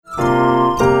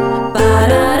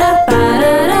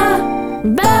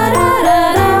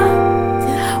Ba-da-da-da.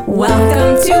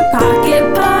 Welcome to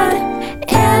Pocket Pod,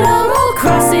 Animal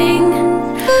Crossing.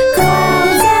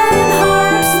 Clouds and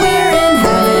harps, we're in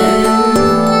heaven.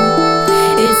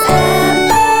 It's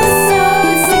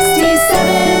episode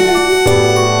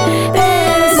 67.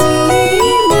 There's me,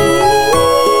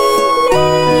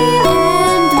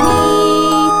 and me.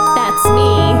 That's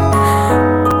me.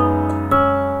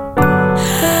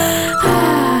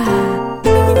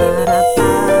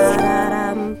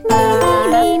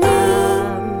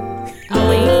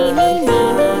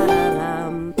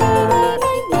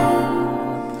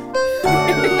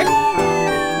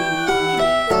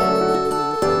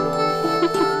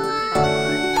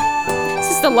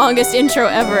 The longest intro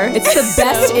ever. It's the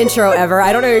best intro ever.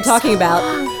 I don't know what you're talking about.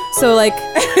 So, like,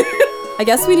 I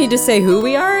guess we need to say who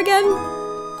we are again?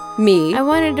 Me. I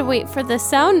wanted to wait for the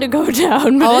sound to go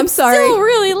down, but I'm it's sorry. still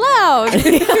really loud.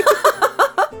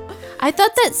 I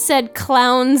thought that said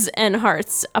clowns and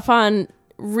hearts upon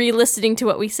re-listening to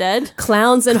what we said.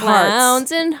 Clowns and hearts.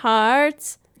 Clowns and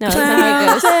hearts. No, that's not how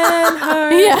it goes. and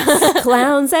hearts. Yeah.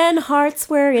 Clowns and hearts,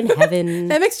 we're in heaven.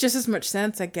 That makes just as much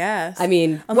sense, I guess. I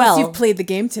mean, unless you've played the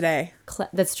game today.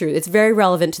 That's true. It's very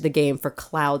relevant to the game for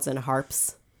clouds and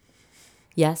harps.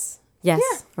 Yes? Yes.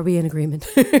 Yeah. Are we in agreement?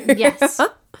 Yes.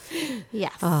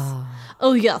 Yes.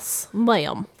 Oh, yes,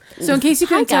 ma'am. So in case you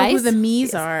couldn't tell who guys. the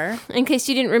me's are, In case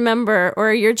you didn't remember,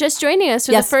 or you're just joining us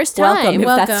for Yes, the first welcome, time. if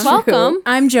that's Welcome. true.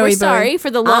 I'm Joey We're Boy. sorry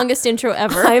for the longest intro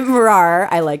ever. I'm Rar.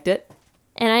 I liked it.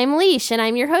 And I'm Leash, and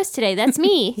I'm your host today. That's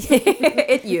me.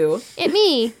 It you. It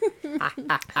me.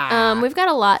 We've got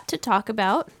a lot to talk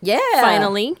about. Yeah.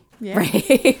 Finally. Yeah.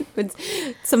 Right. With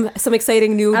some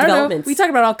exciting new I don't know. developments. We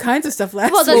talked about all kinds of stuff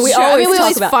last Well, that's week. true. I mean, we talk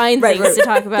always about- find right, things right. to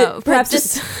talk about. Perhaps but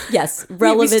just, yes, we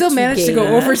relevant still managed to go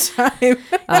game. overtime.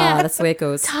 That's the way it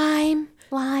goes.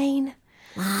 timeline.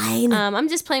 Line. I'm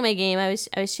just playing my game. I was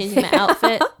changing my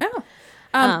outfit.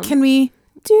 Can we?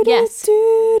 Yes.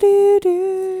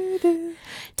 Do-do-do-do-do.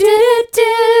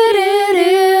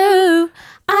 Do-do-do-do-do.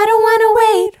 I don't want to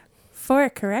wait. For a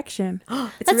correction.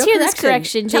 It's a Let's real hear this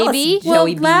correction, Tell us, JB. Well,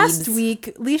 Joey last Beebs.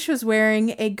 week, Leash was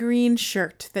wearing a green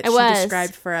shirt that I she was.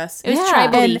 described for us. It was Yeah.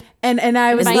 tribal-y. And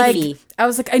I was Mighty.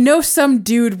 like, I know some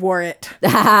dude wore it.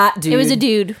 Dude. It was a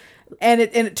dude. And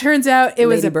it turns out it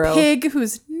was Lady a bro. pig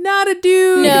who's not a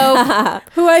dude. No.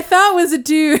 Who I thought was a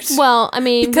dude. Well, I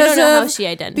mean, we don't know how she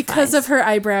identifies. Because of her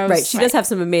eyebrows. Right, she does have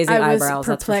some amazing I was eyebrows,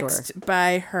 that's for sure. perplexed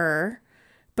by her.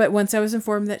 But once I was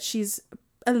informed that she's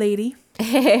a lady,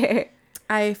 I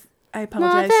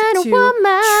apologize than a to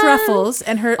woman. Truffles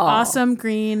and her awesome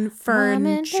green fern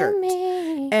Woman to shirt.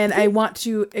 me. And I want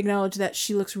to acknowledge that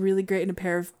she looks really great in a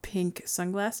pair of pink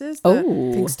sunglasses.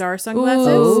 Oh. Pink star sunglasses.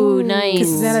 Ooh, nice.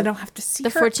 Because then I don't have to see The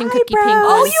her fortune cookie eyebrows. pink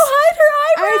Oh, ones. you hide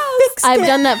her eyebrows. I fixed I've it.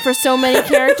 done that for so many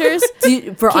characters.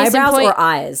 For Case in eyebrows point- or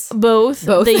eyes? Both.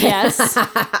 Both. The yes.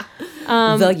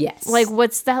 The yes. Like,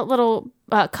 what's that little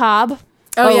Cobb?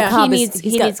 Oh, yeah. Cobb He is- needs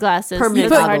he's he got needs glasses. permanent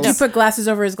That's Put, hard you to- put glasses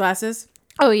over his glasses?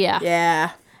 Oh yeah.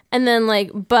 Yeah. And then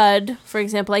like Bud, for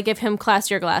example, I give him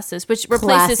classier glasses, which replaces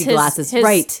Classy his glasses, his,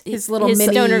 right. His little his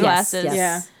mini- stoner yes, glasses. yes.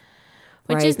 Yeah.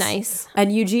 Which is Right. nice.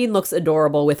 And Eugene looks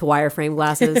adorable with wireframe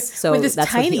glasses. So With his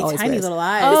that's what he tiny, always tiny wears. little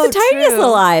eyes. Oh, The tiniest true.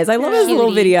 little eyes. I love his little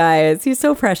Cutie. bitty eyes. He's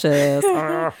so precious.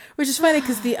 Which is funny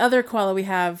because the other koala we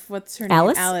have, what's her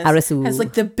Alice? name? Arisu. Has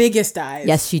like the biggest eyes.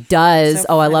 Yes, she does. So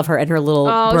Oh, I funny. love her and her little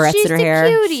Oh, barrettes she's in her the hair.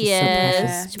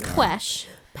 cutest. She's so precious. Pwesh.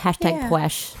 Hashtag Yeah.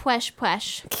 Pwesh. Pwesh,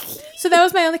 pwesh. So that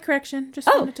was my only correction. Just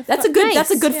Oh, wanted to that's a good.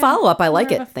 That's a good Yeah. follow up. I like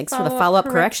More of it. a Thanks for the follow up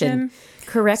correction. So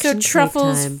Correction.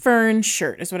 Truffles time. fern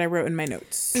shirt is what I wrote in my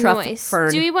notes. Nice.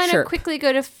 fern Do we want to shirt. quickly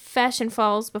go to Fashion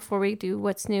Falls before we do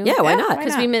what's new? Yeah, why Yeah, not? why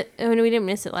Because not? we didn't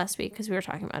miss it last week because we were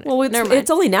talking about it. Well, Never mind.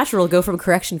 it's only natural to go from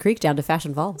Correction Creek down to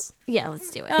Fashion Falls. Yeah, let's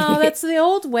do it. Oh, that's the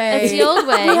old way. That's the old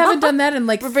way. We haven't done that in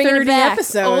like We're bringing it 30 back.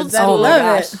 episodes. Old I school. Oh my love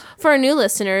gosh. it. For our new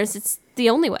listeners, it's the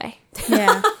only way.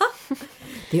 Yeah.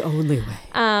 The only way.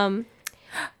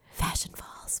 Fashion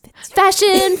Falls.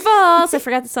 Fashion Falls. I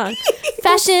forgot the song.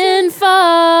 Fashion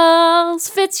Falls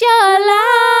fits your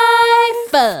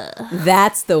life.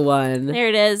 That's the one. There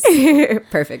it is.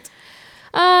 Perfect.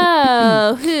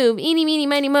 Oh, who? Eeny, meeny,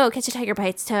 miny, mo. Catch a tiger by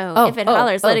its toe. Oh, if it oh,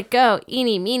 hollers, oh. let it go.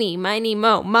 Eeny, meeny, miny,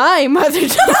 mo. My mother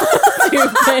told us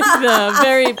to pick the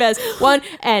very best one,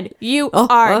 and you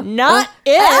are not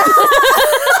it.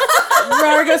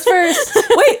 Rar goes first.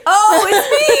 Wait. Oh,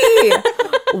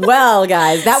 it's me. Well,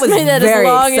 guys, that was Made that very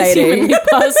as long as exciting. humanly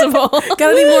possible.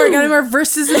 Got any more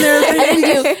verses in there? And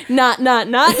you, not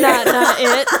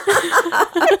it.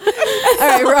 All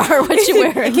right, Rar, what you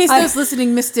In wearing? case those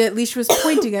listening missed it, Leash was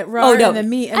pointing at Rar no. and then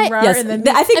me and Rar Yes, and then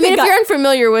me. I think I mean, they if got- you're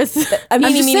unfamiliar with I'm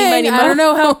Meeny, just Meeny, saying, Miny, I don't Mo,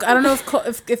 know how I don't know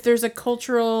if there's a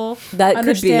cultural that could be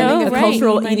understanding Oh, of right.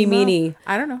 cultural Meeny, eeny Miny, Mo. meeny.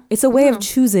 I don't know. It's a way of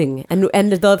choosing, and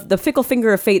the fickle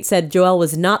finger of fate said Joelle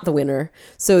was not the winner,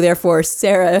 so therefore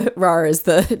Sarah Rar is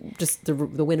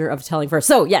the winner of telling first.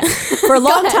 So yes, for a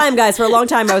long time, guys, for a long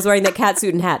time I was wearing that cat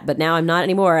suit and hat, but now I'm not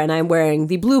anymore, and I'm wearing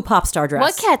the blue pop star dress.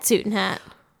 what cat suit and hat?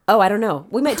 Oh, I don't know.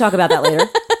 We might talk about that later.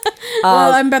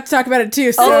 Well, I'm about to talk about it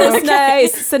too. So Oh, it's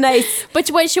nice, so nice. But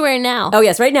what you wearing now? Oh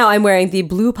yes, right now I'm wearing the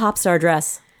blue pop star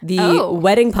dress. The Oh.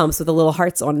 wedding pumps with the little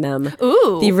hearts on them.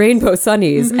 Ooh. The rainbow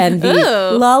sunnies and the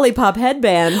Ooh. lollipop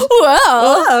headband. Whoa!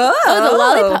 Oh, the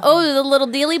lollipop. Oh, the little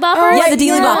dealy bopper. Yeah, the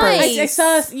dealy boppers. I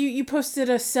saw you posted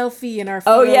a selfie in our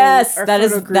Oh photo, yes, our that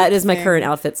is photo group that is my thing, current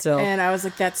outfit still. and I was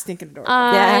like, that's stinking adorable.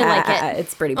 I like it.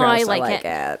 It's pretty Oh, I gross. like it.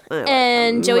 I like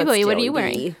And it. Joey What's Boy, what are you Joey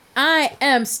wearing? B? I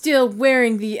am still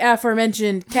wearing the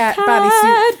aforementioned cat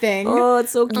bodysuit thing. Oh,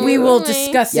 it's so cute. We will Nice.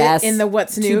 discuss Yes. it in the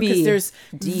what's To new be because there's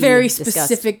D very discussed.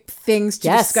 specific things to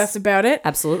Yes. discuss about it.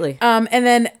 Absolutely. And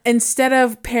then instead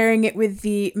of pairing it with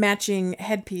the matching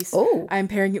headpiece, Oh. I'm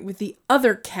pairing it with the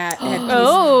other cat headpiece.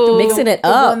 Oh. Mixing it the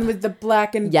up. one with the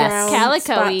black and Yes. brown Calico-y.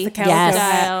 spots, the calico Yes.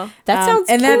 hat. Style. That sounds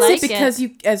and cute. that's Like it because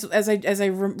you, as I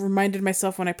reminded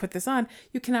myself when I put this on,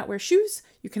 you cannot wear shoes,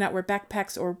 you cannot wear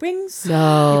backpacks or wings,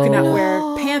 No. you cannot wear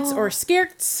pants or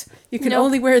skirts. You can Nope.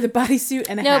 only wear the bodysuit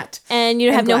and a Nope. hat. And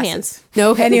you have no glasses. hands.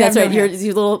 No, And you that's have right. no Your hands.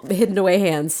 little hidden away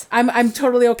hands. I'm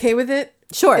totally okay with it.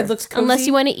 Sure. It looks cozy. Unless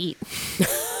you want to eat.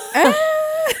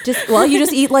 You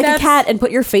just eat like a That's- cat and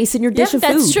put your face in your dish of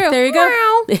food. That's true. There you go.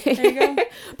 Meow. There you go.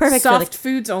 Perfect. Soft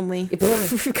foods only.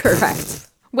 Correct.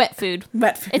 Wet food.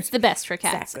 Wet food. It's the best for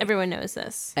cats. Exactly. Everyone knows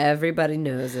this. Everybody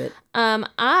knows it.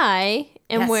 I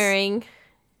am Yes. wearing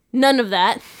none of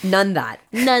that. None that.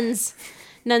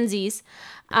 Nunsies.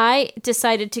 I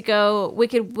decided to go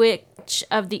Wicked Witch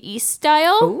of the East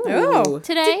style Oh.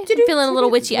 today. I'm feeling a little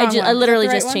witchy. I Wrong one. I Is literally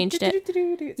that the just right changed one? it. Is that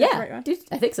the Yeah, right one? dude,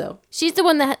 I think so. She's the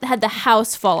one that had the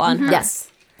house fall on her. Yes,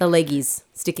 the leggies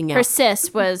sticking out. Her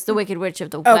sis was the Wicked Witch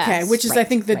of the West. Okay, which is I Right,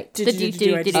 think the right. do- The do- do- do- do-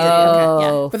 do- I do- just do- did, okay.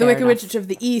 Oh, But the fair Wicked enough. Witch of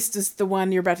the East is the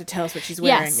one you're about to tell us what she's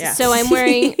wearing. Yes. Yeah. So I'm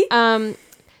wearing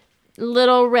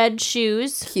little red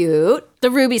shoes, Cute.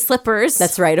 the ruby slippers.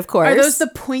 That's right, of course. Are those the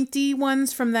pointy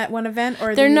ones from that one event,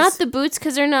 or are They're these- not the boots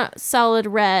because they're not solid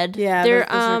red. Yeah, they're those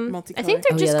are I multicolored. think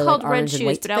they're Oh, just yeah, they're called like red orange and shoes,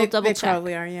 white. but I'll double they check.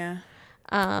 probably are. Yeah.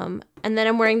 And then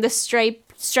I'm wearing the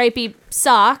stripy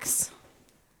socks.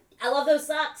 I love those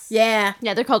socks. Yeah.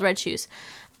 Yeah, they're called red shoes.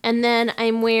 And then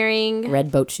I'm wearing.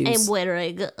 Red boat shoes. I'm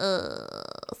wearing.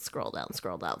 Scroll down.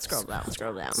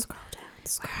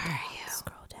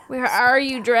 Where are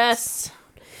you dressed?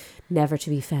 Never to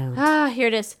be found. Ah, here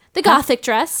it is. The gothic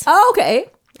dress. Oh, okay.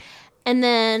 And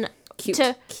then Cute.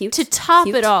 to Cute. to top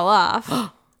Cute. it all off,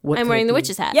 What I'm could wearing it the be?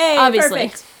 witch's hat. Yay, obviously.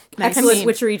 perfect. Excellent mean-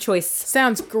 witchery choice.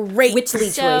 Sounds great. Witchly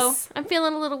So choice. I'm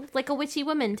feeling a little like a witchy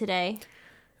woman today.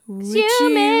 Witchy You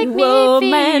make me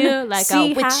woman, feel like a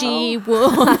see witchy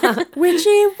woman.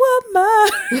 Witchy woman.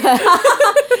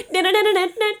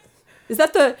 Is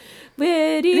that the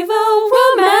medieval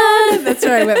woman? That's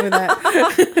where I went with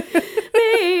that.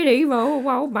 Medieval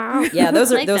woman. Yeah,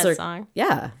 those I are like those that are. song.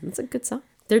 Yeah, that's a good song.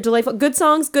 They're delightful. Good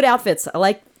songs, good outfits. I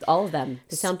like all of them.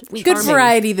 They sound Good charming.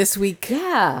 variety this week.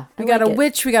 Yeah, We got a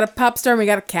witch, we got a pop star, and we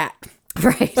got a cat.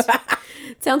 Right.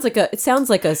 It sounds like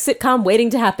a sitcom waiting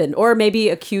to happen, or maybe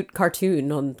a cute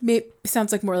cartoon on. It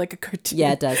sounds like more like a cartoon.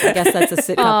 Yeah, it does. I guess that's a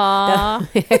sitcom.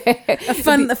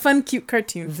 a fun, cute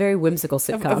cartoon Very whimsical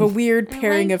sitcom. of a weird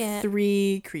pairing like of it.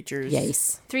 three creatures.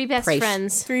 Yes, Three best Praise.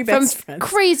 friends. Three from best friends.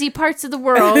 crazy parts of the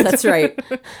world. that's right.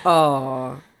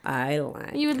 Oh, I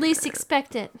like. You would least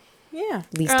expect it. Yeah.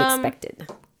 Least expected.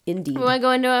 Indeed. We want to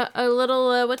go into a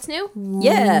little what's new?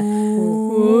 Yeah.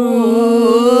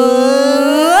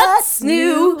 What's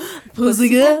new,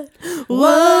 pussycat?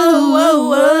 Whoa,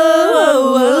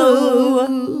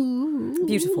 whoa.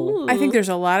 Beautiful. I think there's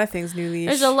a lot of things new leash.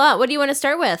 There's a lot. What do you want to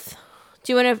start with?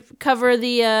 Do you want to cover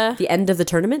the The end of the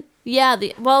tournament?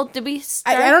 did we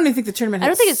start? I don't even think the tournament I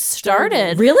don't think it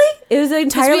started. Really? It was 'Cause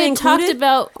entirely we had included? talked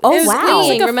about Oh, it was wow. skiing, It was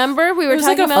like remember? We were was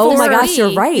like talking a about Oh the my gosh, you're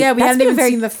ski. right. Yeah, we That's hadn't been even very-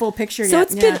 seen the full picture So yet.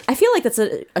 it's been, I feel like that's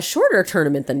a shorter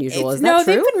tournament than usual. Is that no,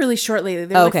 true? they've been really short lately.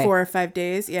 They're Okay. like 4 or 5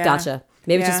 days. Yeah. Gotcha.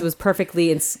 Maybe it Yeah. just was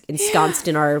perfectly ensconced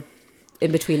in our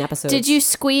in-between episodes. Did you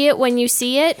squee it when you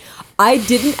see it? I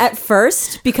didn't at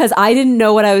first because I didn't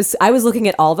know what I was looking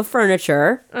at all the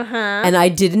furniture and I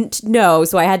didn't know.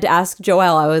 So I had to ask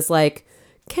Joelle. I was like,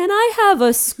 can I have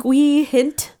a squee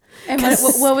hint? And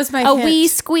what was my A hint? wee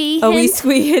squee. A wee hint?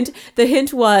 squee hint. The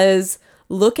hint was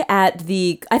look at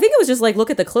I think it was just like, look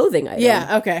at the clothing item.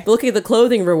 Yeah, okay. Look at the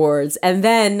clothing rewards. And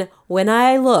then when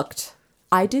I looked,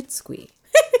 I did squee.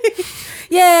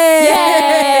 Yay!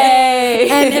 Yay!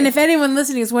 And if anyone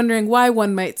listening is wondering why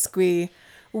one might squee,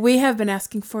 we have been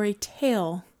asking for a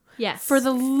tail Yes. for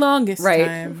the longest Right.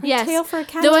 time. yes. tail for a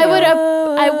cat Though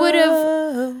tail. I would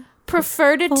have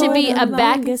preferred it to be a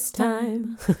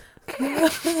time.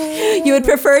 You would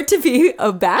prefer it to be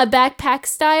a backpack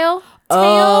style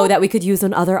Oh, tail. that we could use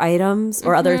on other items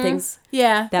or other things.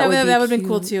 Yeah, that would would be have been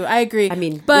cool cute. too. I agree. I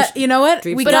mean, but you know what?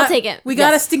 dream- We But got, I'll take it. We got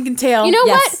a Yes. stinking tail. You know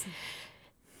Yes.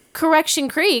 what? Correction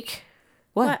Creek.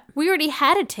 What? We already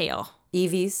had a tail.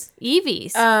 Eevees.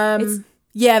 Eevees.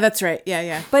 Yeah, that's right.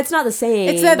 Yeah. But it's not the same.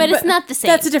 It's that, But it's not the same.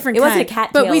 That's a different It kind. wasn't a cat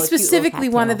But tail, we a cute little specifically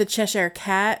cat wanted tail. the Cheshire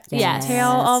Cat Yes. tail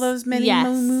all those many Yes.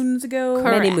 moons ago.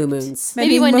 Correct. Many moo-moons. Maybe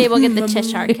Many one day we'll get the mo-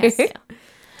 Cheshire Cat tail.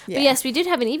 Yeah. But yes, we did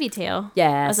have an Eevee tail.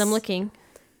 Yes. As I'm looking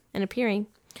and appearing.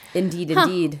 Indeed,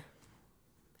 indeed.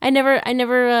 I never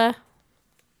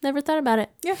thought about it.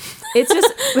 Yeah. It's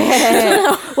just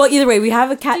well, either way, we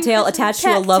have a cat tail attached to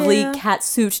a cat lovely tail. cat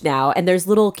suit now, and there's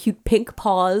little cute pink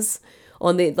paws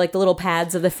on the little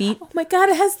pads of the feet. Oh my god,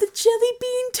 it has the jelly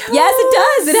bean toes. Yes, it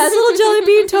does. It has little jelly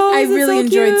bean toes. I It's really so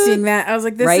enjoyed cute. seeing that. I was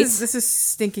like, this Right? is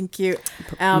stinking cute.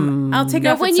 I'll take it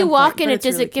Now, off when at you some walk point, in but it, it's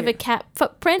does really it give a cute. cat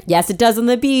footprint? Yes, it does on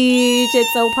the beach.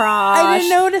 It's so prosh. I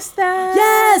didn't notice that.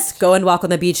 Yes, go and walk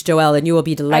on the beach, Joelle, and you will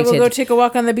be I delighted. will go take a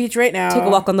walk on the beach right now. Take a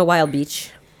walk on the wild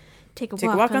beach. Take a Take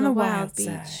walk, a walk on the wild wild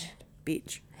side.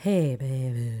 Beach. Hey,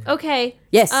 baby. Okay.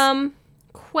 Yes.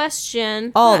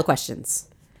 Question. All the questions.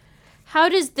 How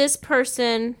does this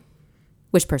person...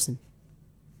 Which person?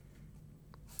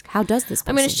 How does this person?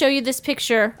 I'm going to show you this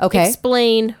picture. Okay.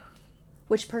 Explain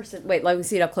Which person? Wait, let me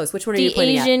see it up close. Which one are you the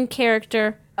pointing Asian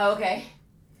character. at? Oh, okay.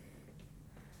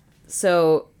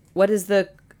 So, what is the...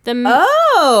 The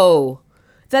Oh!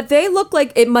 That they look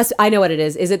like... It must... I know what it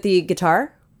is. Is it the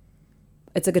guitar?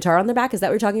 It's a guitar on their back? Is that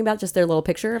what you're talking about? Just their little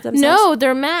picture of themselves? No,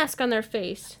 their mask on their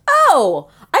face. Oh!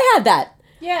 I had that.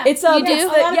 Yeah. It's You do? A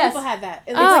lot of yes. people had that.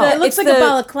 It Oh. looks, it looks It's like the- a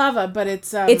balaclava, but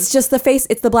it's... It's just the face.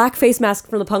 It's the black face mask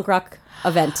from the punk rock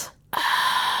event.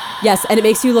 Yes, and it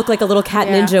makes you look like a little cat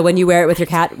Yeah. ninja when you wear it with your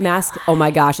cat mask. Oh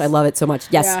my gosh, I love it so much.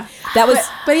 Yes, Yeah. that was.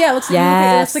 But yeah, it looks, like it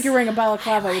Yes. looks like you're wearing a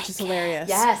balaclava, which is hilarious.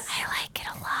 Yes, I like it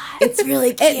a lot. it's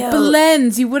really cute. It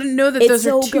blends. You wouldn't know that It's those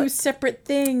are so two good. separate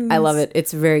things. I love it.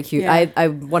 It's very cute. Yeah.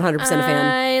 I'm 100% a fan.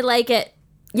 I like it.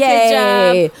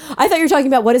 Yay! Good I thought you were talking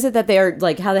about what is it that they are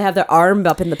like? How they have their arm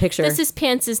up in the picture. This is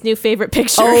Pants' new favorite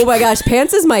picture. Oh my gosh,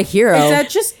 Pants is my hero. Is that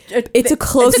just... It's a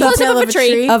close-up tail of a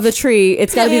tree. of the tree.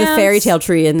 It's got to be the Pants- fairy tale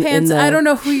tree in Pants, the. I don't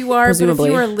know who you are, presumably. but if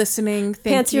you are listening,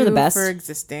 thank Pants, you you're the best. for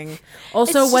existing.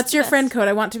 Also, It's what's just your the friend best. code?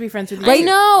 I want to be friends with you. Right? I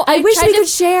know. I wish tried we to- could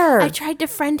share. I tried to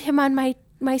friend him on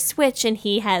my Switch, and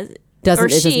he has... Doesn't- or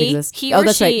it doesn't she, exist. He Oh, or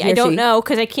that's she, right, he I or don't she. know,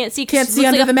 because I can't see. 'cause Can't she see looks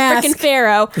under like the a mask. frickin'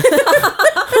 pharaoh.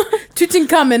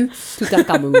 Tutankhamun.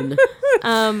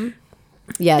 Tutankhamun.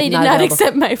 Yeah, They did not available.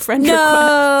 accept my friend request.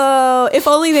 No, if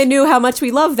only they knew how much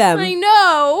we love them. I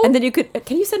know. And then you could.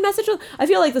 Can you send messages? I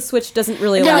feel like the Switch doesn't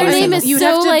really No, allow. their you to name send is You'd so,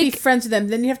 have to be like- friends with them.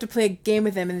 Then you have to play a game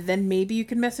with them, and then maybe you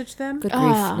can message them. Good grief,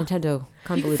 Nintendo You can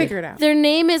convoluted. figure it out. Their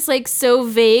name is like so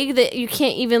vague that you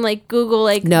can't even like Google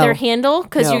like No. their handle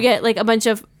because No. you get like a bunch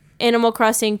of Animal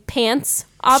Crossing pants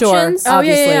Sure. options. Oh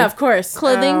Obviously. yeah, of course.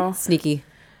 Clothing. Oh. Sneaky.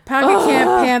 Pocket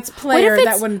Camp Pants What player. if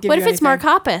That it's wouldn't give what you if it's anything.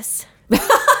 Mark Hoppus?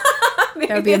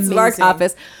 That would be It's amazing. Mark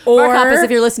Hoppus. Or- Mark Hoppus, if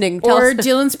you're listening, tell Or us.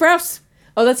 Dylan Sprouse.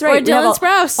 Oh, that's Or right. We have Dylan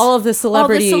Sprouse. All of the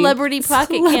celebrity. celebrity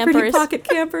pocket campers. Pocket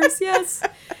campers. Yes.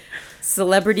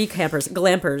 Celebrity campers.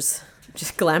 Glampers.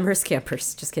 Just glamorous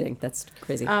campers. Just kidding. That's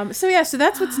crazy. So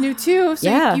that's what's new too. So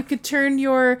Yeah. you could turn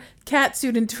your cat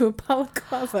suit into a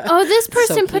balaclava. Oh, this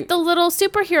person cute. put the little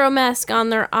superhero mask on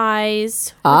their eyes.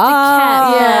 With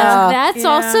Ah. the cat. Yeah. That's Yeah.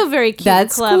 also very cute.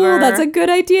 That's and clever. cool. That's a good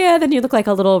idea. Then you look like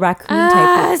a little raccoon Ah,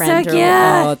 type of so friend.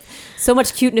 cute. So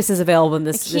much cuteness is available in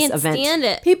this Can't event. stand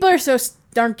it. People are so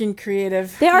starking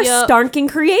creative. They are Yup. starking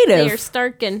creative. They are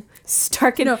starkin.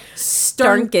 Starkin. No,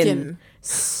 Starkin.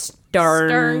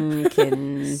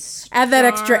 Starkin. Add that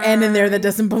extra N in there that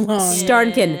doesn't belong.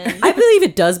 Starkin. I believe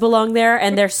it does belong there,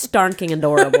 and they're starking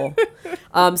adorable.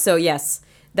 So yes,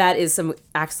 that is some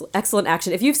excellent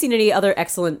action. If you've seen any other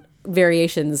excellent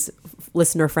variations,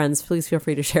 listener friends, please feel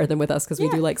free to share them with us because we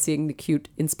Yeah. do like seeing the cute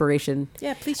inspiration.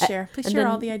 Yeah, please share. Please And share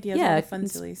then, all the ideas, yeah, all the fun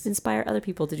sillies. inspire other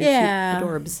people to do Yeah. cute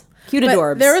adorbs. Cute But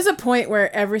adorbs. there was a point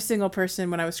where every single person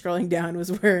when I was scrolling down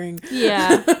was wearing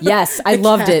Yeah. Yes, I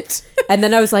loved cat. it. And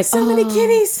then I was like, so many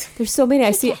kitties. There's so many.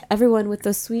 I see everyone with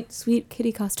the sweet, sweet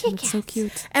kitty costume. It's so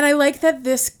cute. And I like that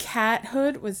this cat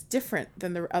hood was different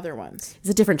than the other ones. It's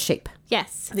a different shape.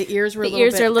 Yes. The ears were The a little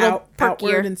ears bit are a little outward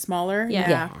perkier. and smaller. Yeah.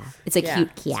 Yeah. It's a Yeah. cute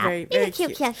It's cat. very, very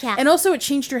cute cute. cat. And also, it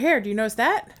changed her hair. Do you notice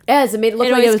that? Yes, it made it look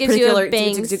It like it always was gives you a particular.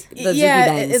 bangs. The Ziggy Yeah,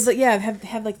 bangs. it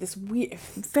had like this weird,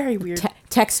 very weird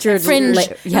Textured Fringe. la-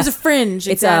 It yes. was a fringe.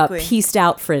 It's Exactly. a pieced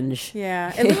out fringe.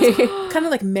 Yeah, it looks kind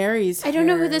of like Mary's. I don't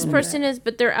know who hair this a little person is,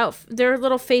 but their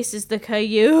little face is the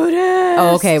coyote.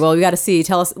 Oh, okay. Well, we got to see.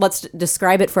 Tell us. Let's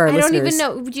describe it for our I listeners.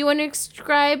 don't even know. Do you want to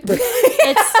describe?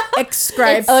 It's bit.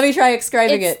 Describe. Let me try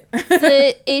describing it's it.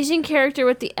 the Asian character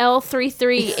with the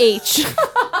L33H.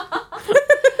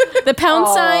 The pound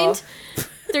sign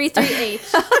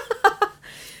 33H.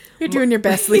 You're doing your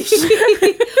best, Leash.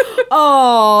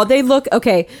 Oh, they look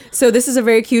okay. So this is a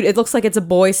very cute. It looks like it's a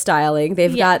boy styling.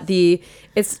 They've Yeah. got the.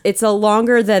 It's a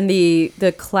longer than the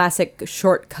classic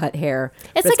shortcut hair.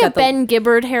 It's But like a got the- Ben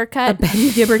Gibbard haircut Ben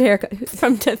Gibbard haircut.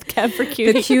 from Death Cab for A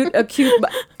Cutie. cute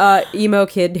emo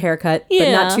kid haircut,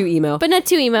 but not too emo. But not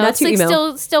too emo. Not It's too like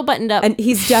emo. still buttoned up. And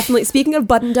he's definitely, speaking of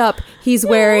buttoned up, he's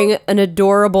wearing an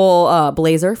adorable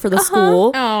blazer for the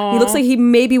school. Aw. He looks like he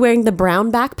may be wearing the brown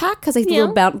backpack because he's the Yeah.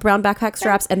 little brown backpack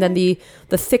straps, and then the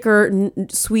thicker,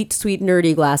 sweet,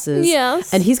 nerdy glasses.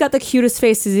 Yes. And he's got the cutest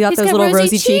face. He's got He's those got little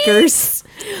rosy rosy cheekers.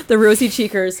 The rosy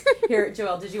cheekers. Here,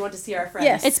 Joelle, did you want to see our friend?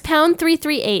 Yes. It's pound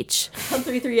 33H.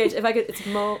 338. If I could, it's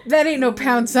Mo. That ain't no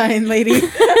pound sign, lady.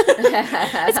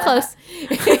 It's close.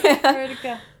 Where'd it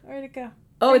go? Where'd it go?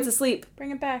 Oh, it's asleep.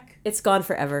 Bring it back. It's gone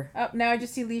forever. Oh, now I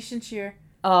just see Leash and Cheer.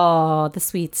 Oh, the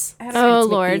sweets. I don't Oh, know.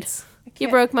 Lord. Beats. You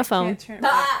broke my phone. Can't turn it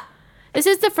back. This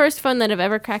is the first phone that I've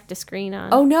ever cracked a screen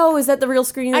on. Oh no, is that the real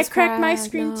screen? I that's cracked my cracked?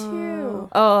 screen No. too.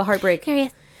 Oh, heartbreak. Here he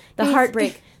is. The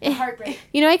heartbreak. Heartbreak.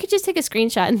 You know, I could just take a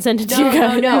screenshot and send it to you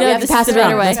guys. we have to this pass is it the around.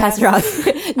 better way. Let's pass it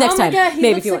around. Next Oh my time, God, he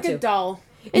maybe looks if you like want a to. doll.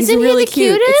 He's Isn't he really the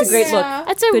cute. cutest? It's a great Yeah. look.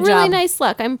 That's a Good really job. nice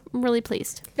look. I'm really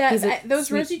pleased. He's a Those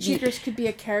sweet rosy meat. cheekers could be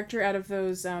a character out of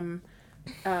those.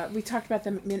 We talked about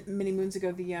them many moons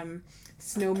ago. The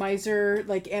Snow Miser,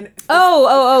 like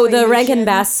Oh, the claymation. Rankin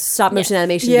Bass stop motion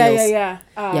animation Yeah, deals. yeah.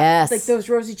 Yes. Like those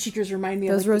rosy cheekers remind me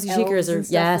Those of like, rosy the cheekers elves are and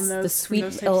stuff yes, from the those, sweet from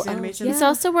those types oh, of animations. yeah. He's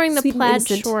also wearing the Sweet and plaid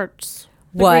innocent. shorts.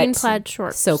 The What? green plaid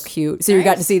shorts. So cute. So you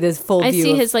got to see this full I view.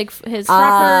 see of- his his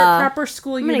Proper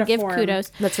school I'm gonna uniform. give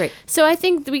kudos. That's right. So I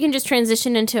think we can just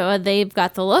transition into they've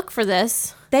got the look for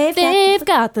this. They've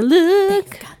got the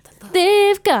look.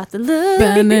 They've got the look.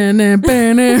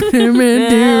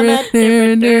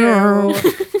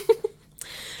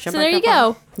 So there you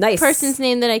go. Nice. Person's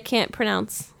name that I can't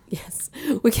pronounce. Yes,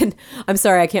 we can. I'm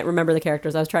sorry, I can't remember the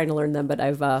characters. I was trying to learn them, but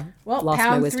I've Well, lost my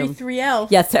pound wisdom. 33L.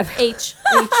 Yes. H.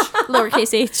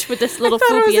 Lowercase h with this little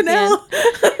thought it was floopy at an the end. L.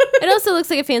 It also looks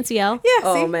like a fancy L. Yeah.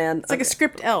 Oh see? man. It's like a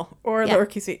script L or Yeah.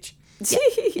 lowercase h.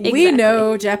 Exactly. We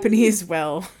know Japanese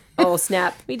well. Oh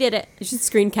snap! We did it. You should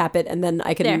screen cap it, and then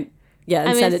I can. There. Yeah, and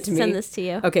I'm send gonna it to me. send this to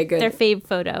you. Okay, good. Their fave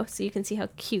photo, so you can see how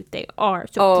cute they are.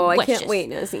 So Oh, I precious. can't wait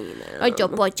to see that.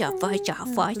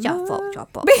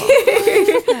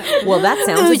 Well, that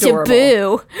sounds Ooza adorable.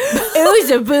 boo.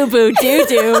 Ooza boo boo doo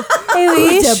doo. Hey,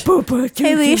 Leash. Boo boo doo.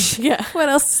 Hey, Leash. Yeah. What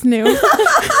else is new?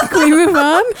 Can we move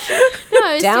on? No,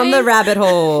 I was Down the doing, rabbit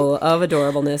hole of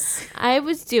adorableness. I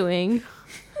was doing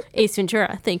Ace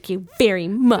Ventura. Thank you very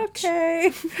much.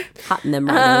 Okay. Hot in them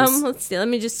rhinos. Let's see. Let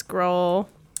me just scroll.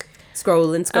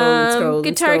 Scrolling.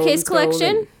 Guitar case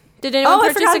collection. Did anyone Oh, I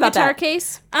purchase forgot a about guitar that.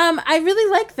 case? I really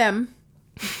like them,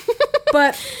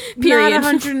 but Period. not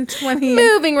 120.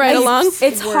 Moving right along.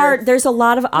 It's hard. There's a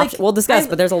lot of options. We'll discuss,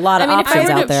 but there's a lot of I mean, if I options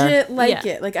were to out there. Legit like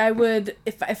Yeah. it. Like I would,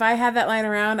 if I had that lying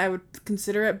around, I would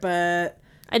consider it. But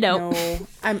I don't. no,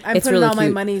 I'm It's putting really all my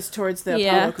cute. monies towards the Yeah.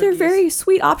 Apollo They're cookies. very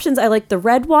sweet options. I like the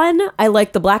red one. I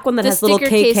like the black one that The has little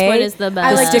sticker KK. case one is the best. I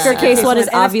The like sticker the case sticker one case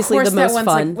is one. And of obviously course the that most one's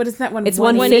fun. like- what is that one? It's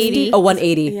 180. 150. Oh,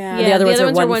 180. Yeah. The other the ones other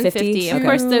are 150. Of Okay.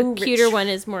 course, the Rich. cuter one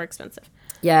is more expensive.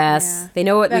 Yes, Yeah. they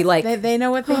know what we That's- like. They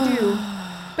know what they do.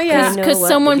 But yeah, know Because what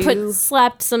someone to do.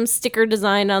 slapped some sticker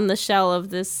design on the shell of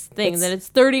this thing that it's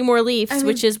 30 more leaves, I mean,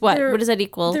 which is what? they're- What does that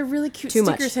equal? they're really cute Too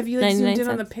much. stickers. Have you like 99 zoomed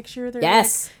in on the cents. picture? They're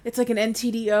Yes. like, it's like an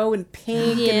NTDO in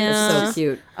pink. Yeah. And So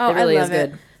cute. Oh, it really I is love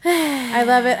good. I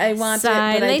love it. I want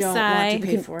Sigh, it, but I they don't sigh. want to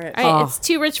pay for it. All right, Oh. it's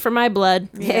too rich for my blood.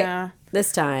 Yeah.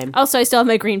 This time. Also, I still have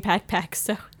my green backpack,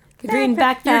 so Green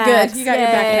backpack. You're good. You got your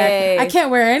backpack. I can't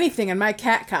wear anything in my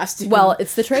cat costume. Well,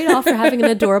 it's the trade-off for having an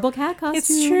adorable cat costume.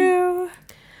 it's true.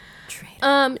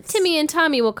 Timmy and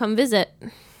Tommy will come visit.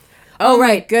 Oh, my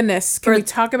right. goodness. Can we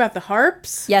talk about the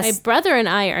harps? My Yes. brother and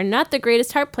I are not the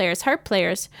greatest harp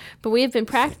players, but we have been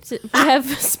we have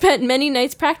spent many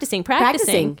nights practicing.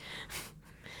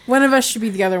 One of us should be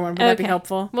the other one. Would that be Okay.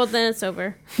 helpful? Well, then it's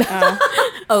over.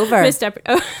 Over. Missed up.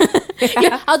 Oh.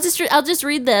 Yeah, I'll just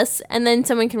read this, and then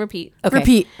someone can repeat. Okay.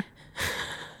 Repeat.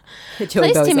 Joey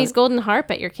Place Bo's Timmy's on. golden harp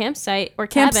at your campsite or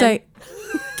cabin. Campsite.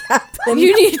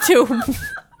 You need to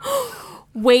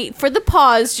wait for the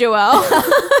pause, Joelle.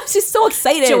 She's so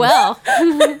excited. Joelle.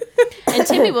 And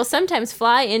Timmy will sometimes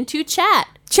fly into chat.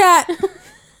 Chat.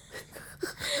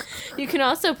 You can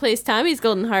also place Tommy's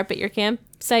golden harp at your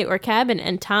campsite or cabin,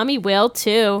 and Tommy will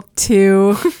too.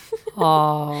 2.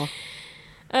 Aw.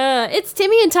 It's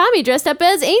Timmy and Tommy dressed up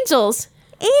as angels.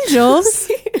 Angels.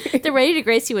 They're ready to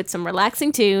grace you with some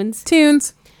relaxing tunes.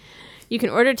 Tunes. You can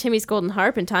order Timmy's golden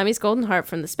harp and Tommy's golden harp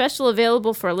from the special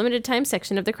available for a limited time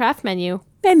section of the craft menu.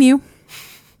 Menu.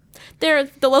 They're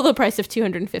the low price of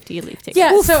 $250 leaf tickets.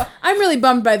 Yeah, so I'm really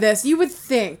bummed by this. You would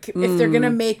think if they're going to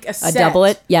make a A set. double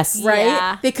it? Yes. Right?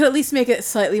 Yeah. They could at least make it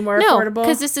slightly more No, affordable.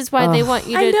 because this is why they want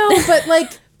you to. I know,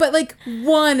 but like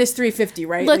one is $350,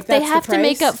 right? Look, Like, they that's the have to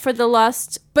make price. up for the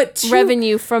lost But two-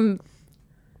 revenue from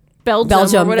Belgium or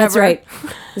Belgium. whatever. That's right.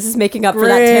 This is making up for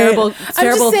that Great. terrible, I'm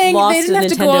terrible just saying loss they didn't to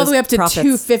have to go all the way up to Nintendo's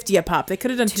profits. $250 a pop. They could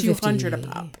have done $200 a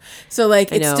pop. So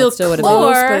like it's know, still it still would've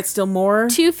close, been- but it's still more.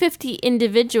 $250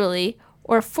 individually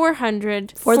or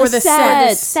 $400 For For the the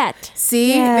set. set.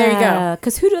 See, there you go.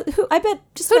 Because who I bet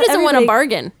just Who about doesn't want a everybody-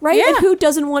 bargain? Right? Yeah. And who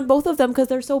doesn't want both of them because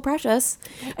they're so precious?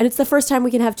 And it's the first time we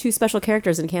can have two special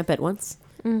characters in camp at once.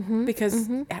 Because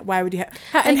why would you have?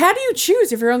 And how do you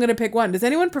choose if you're only going to pick one? Does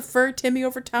anyone prefer Timmy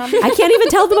over Tommy? I can't even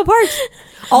tell them apart.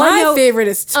 All I My know, favorite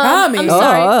is Tommy. I'm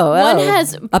sorry. One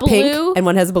has a blue pink and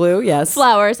one has blue. Yes.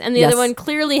 flowers, and the Yes. other one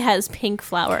clearly has pink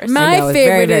flowers. I My know, it's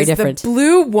favorite very, very is different. the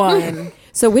blue one.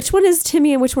 So which one is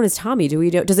Timmy and which one is Tommy? Do we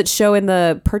know? Does it show in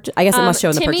the purchase? I guess it must show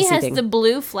in the Timmy purchasing has thing. the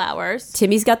blue flowers,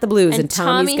 Timmy's got the blues and, and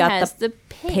Tommy's Tommy got has the the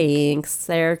pink. pinks.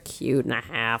 They're cute and a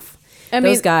half. I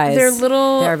Those mean, guys, their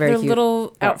little, they're very their cute.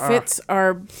 little outfits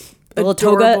are Little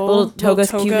toga, adorable, little toga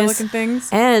toga cuteness. looking things.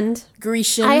 And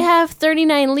Grecian. I have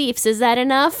 39 leaves. Is that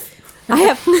enough? I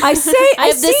have I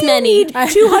have this see many. You need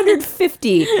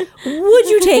 250. Would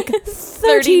you take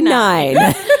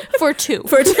 39 For two.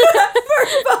 for both?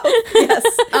 Yes.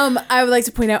 I would like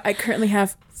to point out I currently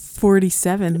have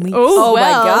 47 leaves. Oh well,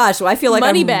 my gosh! Well, I feel like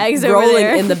money I'm bags over rolling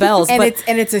there. in the bells. and but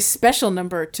it's a special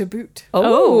number to boot.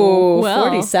 oh, well.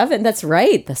 47. That's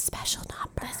right. The special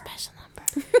number. Special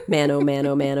number. Man, oh man,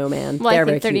 oh man, oh man. Well, They're I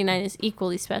very think 39 is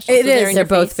equally special. It so they're is. in They're your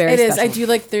both face. very It is. special. I do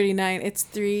like 39. It's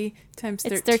 3 times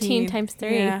 13. It's 13 times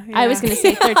 3. Yeah, I was yeah. going to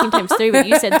say 13 times 3, but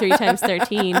you said 3 times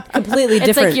 13. Completely It's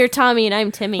different. like you're Tommy and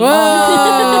I'm Timmy.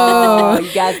 Oh,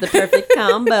 you guys, the perfect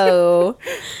combo.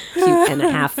 Cute and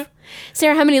a half.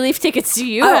 Sarah, how many leaf tickets do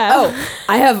you have? Oh,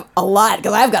 I have a lot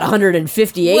because I've got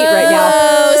 158 right now.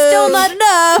 Oh, still not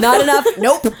enough. Not enough.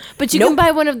 Nope. But you Nope. can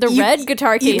buy one of the red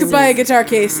guitar cases. You could buy a guitar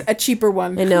case, a cheaper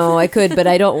one. I know I could, but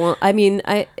I don't want. I mean,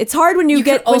 it's hard when you, You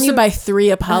get could also when you buy 3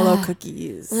 Apollo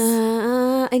cookies.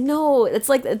 I know it's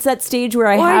like it's that stage where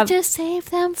I or have. just save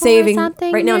them for saving-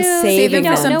 something right now I'm new. saving You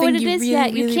don't them. know what Something it you is really,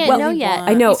 yet. You really, can't really know yet. want.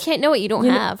 I know. You can't know what you don't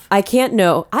have. I can't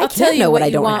know. I I'll can't tell you know what I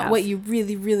you don't want, have. what you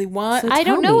really, really want. I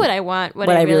don't tell know me what I want. What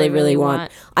What I really, really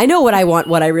want. I know what I want.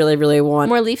 What I really, really want.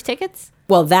 More leaf tickets?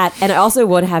 Well, that, and I also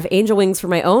would have angel wings for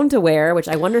my own to wear, which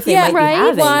I wonder if they might right. be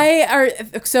having. Why are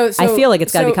so? I feel like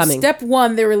it's gotta be coming. Step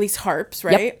 1, they release harps,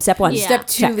 right? Yep. Step 1. Yeah. Step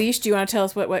 2, Check. leash. Do you want to tell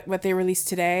us what they released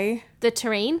today? The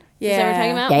terrain? Yeah. Is that what we're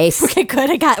talking about? Yes. Okay, good.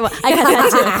 I got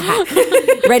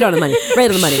that too. Right on the money. Right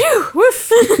on the money.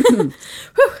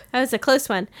 That was a close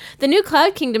one. The new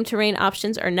Cloud Kingdom terrain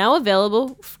options are now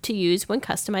available to use when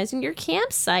customizing your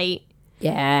campsite.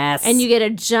 Yes. And you get a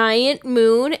giant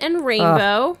moon and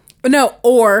rainbow. No,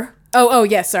 or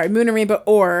yes, sorry, moon and rainbow,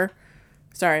 or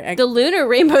sorry, The lunar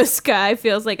rainbow sky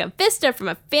feels like a vista from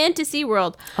a fantasy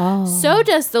world. Oh. So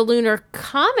does the lunar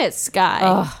comet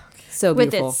sky so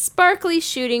with beautiful. its sparkly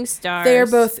shooting stars. they are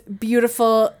both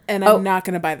beautiful, and I'm not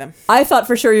going to buy them. I thought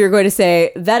for sure you were going to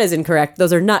say that is incorrect.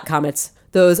 Those are not comets.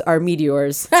 Those are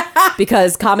meteors.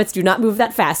 Because comets do not move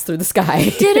that fast through the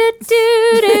sky.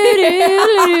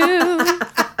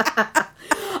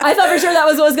 I thought for sure that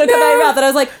was what was going to come out of your mouth. And I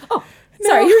was like, oh,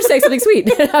 sorry, you were saying something sweet.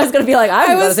 I was going to be like,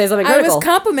 I was going to say something I critical. was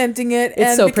complimenting it,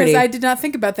 and so because pretty. I did not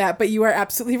think about that, but you are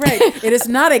absolutely right. It is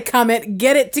not a comet.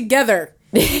 Get it together.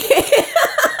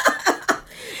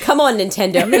 Come on,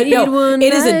 Nintendo. No,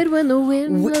 it isn't. when the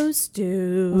wind blows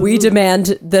still. We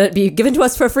demand that it be given to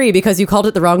us for free because you called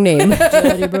it the wrong name.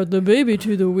 Daddy brought the baby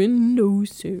to the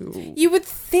windowsill. You would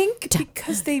think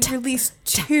because they released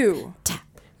 2.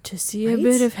 To see a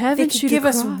bit of heaven. They could give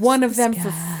us one of them for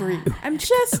free. I'm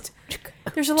just.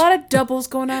 There's a lot of doubles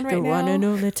going on right The now. one and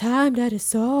only time that I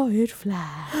saw it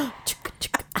fly.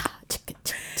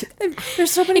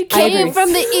 There's so many Came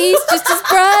from the east just as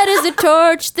bright as a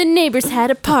torch. The neighbors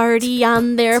had a party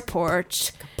on their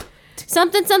porch.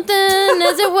 Something, something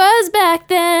as it was back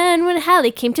then when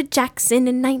Hallie came to Jackson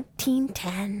in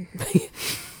 1910.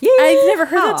 I've never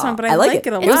heard that song, but I like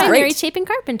it a lot. It was It's by great. Mary Chapin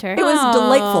Carpenter. It was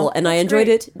delightful, and I enjoyed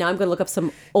great. it. Now I'm going to look up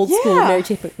some old school Yeah. Mary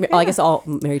Chapin. Well, I guess all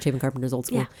Mary Chapin Carpenter's old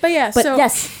school. Yeah. But yeah, But so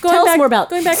yes, going tell us back, more about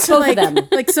going back to both like of them.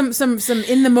 like some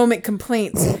in the moment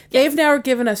complaints. They've now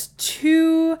given us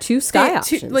two Sky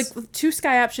options. two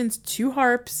sky options, 2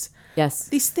 harps. Yes.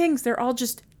 These things, they're all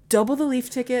just double the Leaf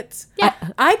tickets. Yeah,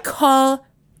 I call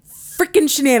freaking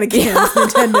shenanigans,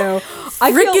 Nintendo.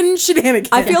 Freaking shenanigans.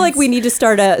 I feel like we need to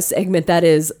start a segment that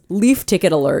is Leaf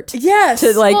Ticket Alert. Yes.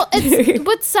 To like, Well,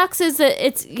 what sucks is that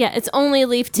it's only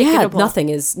Leaf yeah, ticketable. nothing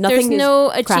is There's is no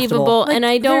craftable. achievable, Like, and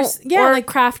I don't there's- yeah, or like-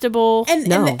 craftable. And,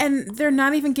 No. and they're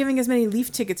not even giving as many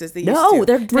Leaf tickets as they used No, to.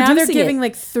 they're now they're reducing giving it.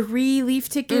 like 3 Leaf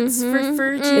tickets for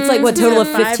It's like what, total of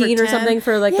 5 or 15 or 10. something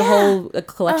for like the Yeah. whole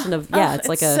collection of it's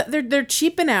like a they're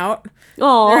cheaping out.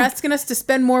 Aw. They're asking us to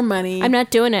spend more money. I'm not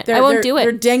doing it. They're, I won't they're- do They're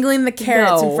it. dangling the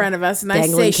carrots No. in front of us, and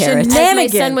Dangling I say carrots. As my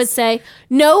shenanigans. My son would say,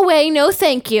 "No way, no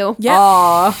thank you." Yep.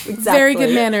 Aw, exactly. Very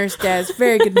good manners, Des.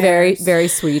 Very good Very manners. very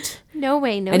sweet. No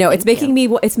way, no. I know thank it's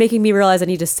you. making me realize I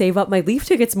need to save up my Leaf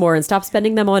tickets more and stop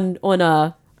spending them on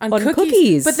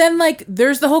cookies. But then, like,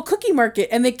 there's the whole cookie market,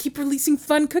 and they keep releasing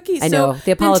fun cookies. I So, know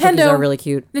the Apollo cookies are really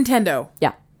cute. Nintendo,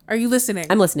 Yeah, are you listening?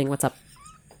 I'm listening. What's up?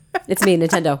 It's me,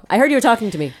 Nintendo. I heard you were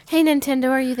talking to me. Hey Nintendo,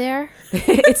 are you there?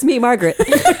 It's me, Margaret.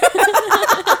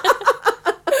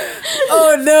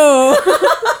 Oh no,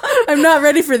 I'm not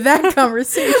ready for that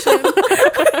conversation.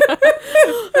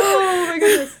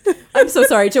 I'm so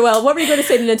sorry, Joelle. What were you going to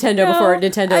say to Nintendo before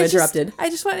Nintendo interrupted? I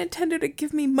just want Nintendo to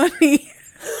give me money.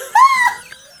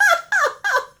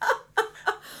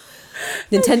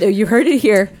 Nintendo, you heard it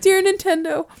here. Dear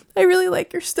Nintendo, I really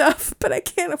like your stuff, but I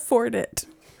can't afford it.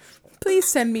 Please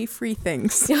send me free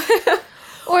things.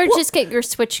 Or just get your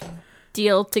Switch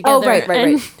deal together. Oh, right. And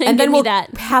And give then me we'll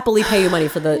that. happily pay you money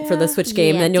for the Switch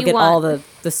game. Yeah, Then you'll do you get all want-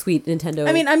 the sweet Nintendo.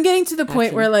 I mean, I'm getting to the point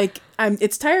Action. where like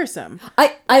it's tiresome.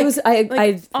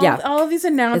 yeah. All of these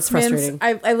announcements. frustrating.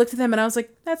 I looked at them and I was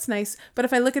like, that's nice. But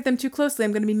if I look at them too closely,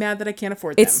 I'm going to be mad that I can't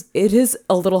afford them. It is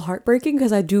a little heartbreaking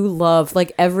because I do love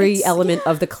like every element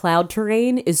of the cloud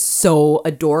terrain is so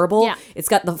adorable. Yeah. It's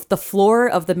got the floor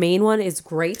of the main one is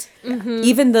great.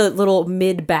 Even the little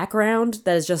mid background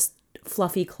that is just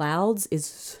fluffy clouds is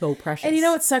so precious. And you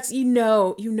know what sucks? You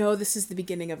know this is the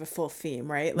beginning of a full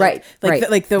theme, right? Right, right.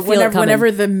 Like the Feel it coming. whenever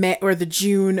the May or the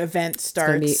June event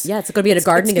starts. it's going to be at a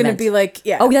gardening It's going event. to be like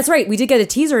Oh, that's right. We did get a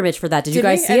teaser image for that. Did you Did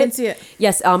guys we? see I it? didn't see it.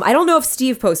 Yes. I don't know if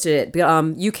Steve posted it. But,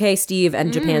 UK Steve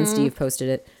and Japan Steve posted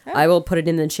it. I will put it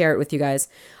in and share it with you guys.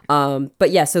 But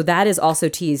yeah, so that is also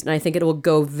teased, and I think it will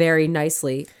go very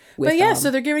nicely. With, But yeah, so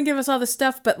they're going to give us all this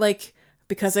stuff, but like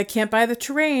because I can't buy the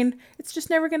terrain, it's just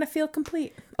never going to feel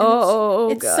complete.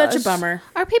 And it's such a bummer.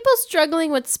 Are people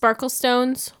struggling with sparkle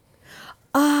stones?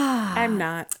 I'm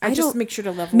not. I just don't- make sure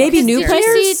to level. maybe up new there.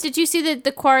 players? Did you see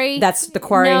the quarry? That's the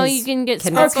quarry. Now you can get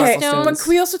can sparkle Okay, stones. but can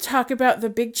we also talk about the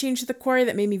big change to the quarry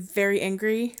that made me very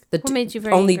angry? What made you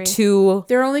very only angry? 2.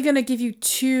 They're only going to give you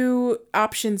 2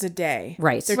 options a day.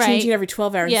 Right. They're Right. changing every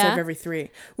 12 hours instead Yeah. of every 3,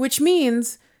 which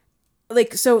means,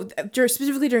 like, so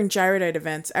specifically during Gyrodite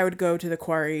events, I would go to the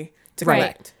quarry to Right.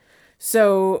 collect.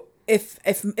 So if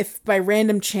by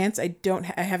random chance I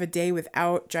I have a day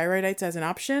without Gyrotites as an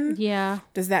option, Yeah.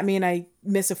 does that mean I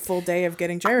miss a full day of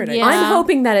getting Gyrotites? Yeah. I'm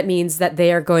hoping that it means that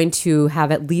they are going to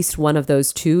have at least one of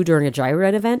those 2 during a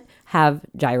Gyrodite event have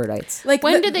Gyrotites. Like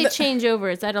When do they change over?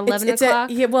 Is that 11 o'clock?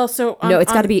 yeah, well, so on, No,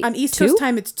 it's gotta be on East 2? Coast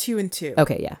time. It's 2 and 2.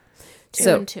 Okay, yeah. 2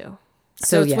 and 2.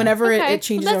 So it's yeah. whenever Okay, it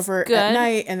changes well, that's over good. at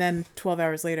night and then 12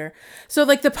 hours later. So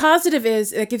like the positive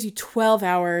is it gives you 12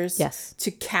 hours Yes.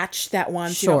 to catch that one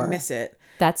so you Sure. don't miss it.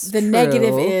 That's The true.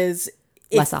 negative is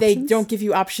if Less they options? don't give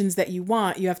you options that you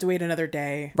want, you have to wait another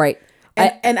day. Right.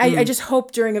 I just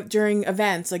hope during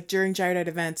events, like during Gyrodite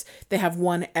events, they have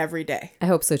one every day. I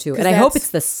hope so too. And I hope that's-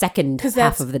 it's the second Because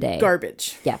half that's of the day.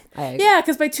 garbage. Yeah. Yeah,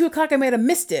 because by 2:00 I might have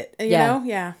missed it. You Yeah. know?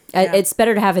 Yeah. It's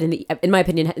better to have it in my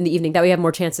opinion, in the evening. That way, you have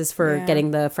more chances for Yeah.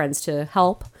 getting the friends to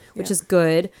help, which is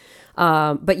good.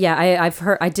 But yeah,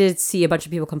 I did see a bunch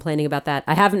of people complaining about that.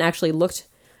 I haven't actually looked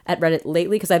at Reddit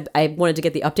lately because I wanted to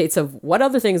get the updates of what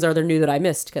other things are there new that I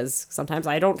missed, because sometimes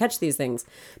I don't catch these things,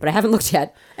 but I haven't looked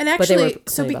yet. And But they were actually,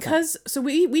 so complaining about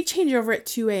that. we change over at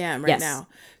 2 a.m. right Yes. now.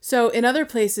 So in other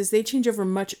places, they change over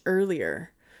much earlier.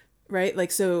 right?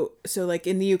 Like so like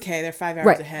in the UK they're 5 hours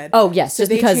Right. ahead. Oh, yes, so just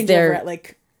they because change they're- over at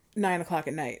like 9 o'clock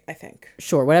at night, I think.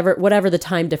 Sure, whatever the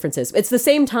time difference is. It's the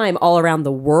same time all around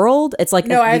the world. It's like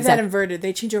No, the I have that exact- inverted.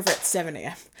 They change over at 7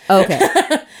 a.m. Okay.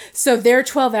 So their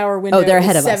 12-hour window they're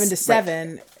ahead is of us. 7 to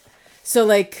 7. So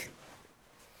like,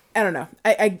 I don't know.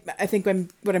 I think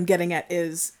what I'm getting at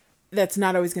is that's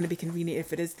not always going to be convenient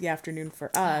if it is the afternoon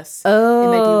for us. It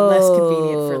might be less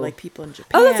convenient for like people in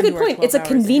Japan. Oh, that's a good who are point. It's a 12 hours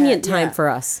convenient ahead. time for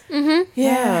us. Yeah.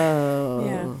 Oh.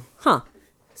 Yeah. Huh.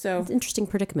 So Interesting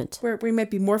predicament. we might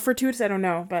be more fortuitous. I don't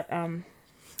know, but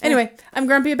anyway, I'm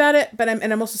grumpy about it, but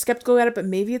I'm also skeptical about it. But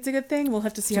maybe it's a good thing. We'll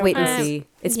have to see how Wait it and goes. see.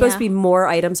 It's supposed to be more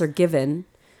items are given.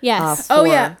 Yes. Oh for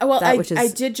yeah. Well, that, which is- I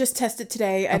did just test it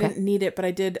today. I didn't need it, but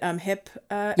I did hip.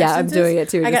 I'm essences. doing it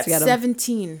too, I just got to get 'em.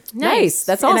 17, Nice.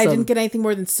 That's and awesome. I didn't get anything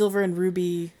more than silver and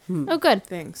ruby Oh, good.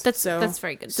 things. That's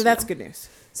very good. So to that's know. good news.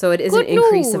 So it is Good an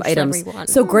increase of news, items. everyone.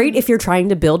 So great if you're trying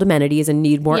to build amenities and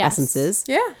need more Yes. essences.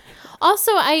 Yeah.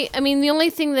 Also, I mean, the only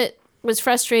thing that was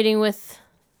frustrating with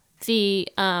the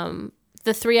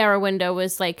 3-hour window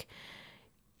was like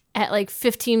at like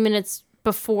 15 minutes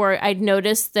before I'd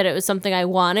noticed that it was something I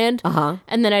wanted, and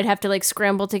then I'd have to like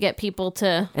scramble to get people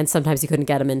to, And sometimes you couldn't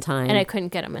get them in time. and I couldn't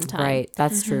get them in time. Right.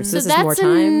 That's true. So, So this is that's more a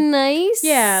time. nice.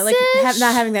 Yeah, like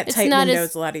not having that It's tight not window as-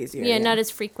 is a lot easier. Yeah, not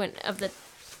as frequent of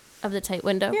the tight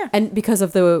window. Yeah. And because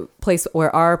of the place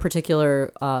where our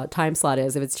particular time slot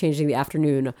is, if it's changing the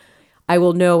afternoon, I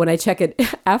will know when I check it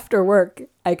after work.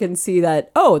 I can see that,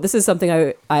 oh, this is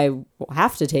something I will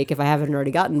have to take if I haven't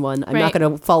already gotten one. I'm not Right.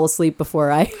 going to fall asleep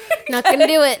before I. Not gonna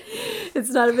do it.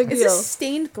 It's not a big Is deal. this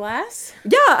stained glass?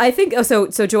 Yeah, I think. Oh, so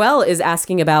Joelle is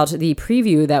asking about the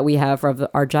preview that we have of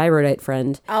our gyrodite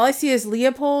friend, All I see is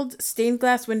Leopold stained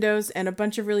glass windows and a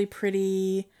bunch of really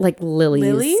pretty. like lilies.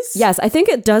 Lilies? Yes, I think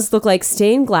it does look like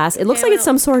stained glass. It looks Yeah, like I it's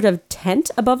some sort of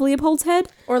tent above Leopold's head.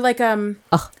 Or like like a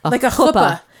chuppah.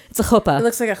 chuppah. It's a chuppah. It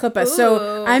looks like a chuppah.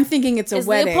 So I'm thinking it's a Is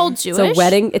wedding. Leopold Jewish? It's a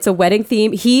wedding. It's a wedding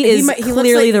theme. He is looks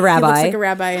clearly like- the rabbi. He looks like a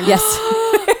rabbi. And Yes.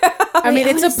 I mean,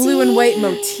 it's a wanna blue and white see.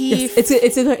 motif.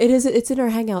 It's in our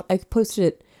hangout. I posted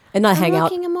it. And not hangout.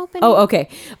 looking, I'm opening. Oh, okay.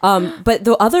 But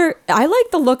the other, I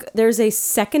like the look. There's a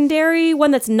secondary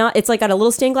one that's not. It's like got a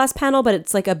little stained glass panel, but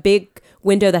it's like a big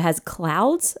window that has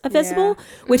clouds visible,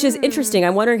 which is interesting.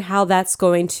 I'm wondering how that's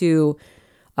going to.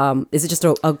 Is it just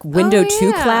a window to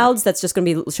yeah. clouds that's just going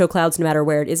to be show clouds no matter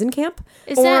where it is in camp?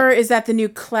 Is that the new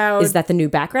cloud? Is that the new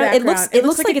background? background? It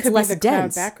looks like it it's could be less the cloud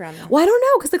dense. background, though. Well, I don't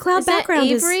know because the cloud Is that background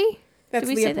is. Avery? That's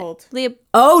Did we say that? Leopold.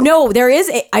 Oh no, there is.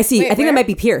 I see. Wait, I think where? that might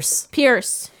be Pierce.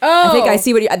 Pierce. Oh, I think I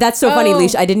see what. That's so funny,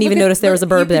 Leash. I didn't even notice there was a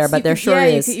bird burb there, but there sure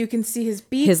is. You can see his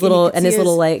beak, His and you little- can and see his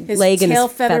little leg and his tail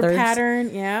feather feathers.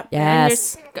 pattern. Yeah. And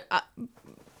Yes. there's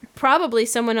probably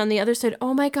someone on the other side.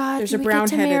 Oh my God! There's do a we get brown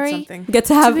to headed marry? something. Get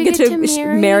to have Do we get to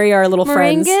marry our little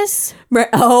friends. Meringus?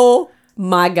 Oh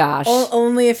my gosh!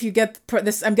 Only if you get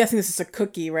this. I'm guessing this is a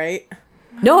cookie, right?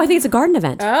 No, I think it's a garden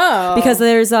event. Oh, Because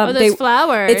there's Oh, those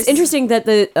flowers. It's interesting that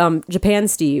the Japan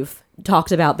Steve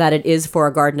talked about that it is for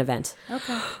a garden event.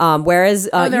 Okay. Whereas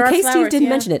there are UK Steve flowers, didn't yeah.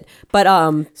 mention it, but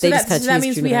So they that, just kind of so that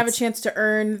means we have a chance to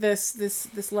earn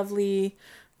this lovely,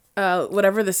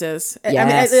 whatever this is. I mean,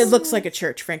 Yes. it looks like a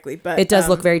church, frankly, but It does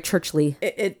look very churchly.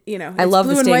 It I it's love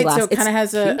the blue and stained white, glass. so it kind of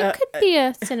has a. It could be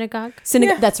a synagogue.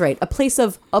 Synagogue. Yeah. That's right. A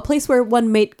place where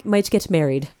one might get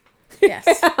married. Yes,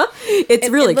 It's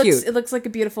really looks, cute. It looks like a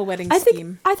beautiful wedding I think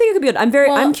scheme. it could be good. I'm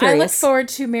Well, I'm curious I look forward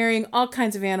to marrying all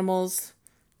kinds of animals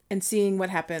and seeing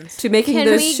what happens. to making Can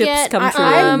those we ships get- come true.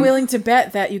 I'm willing to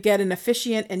bet that you get an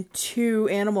officiant and 2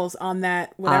 animals on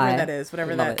that, whatever I that is,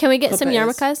 whatever love that. it. Can we get some chuppah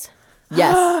is. yarmulkes?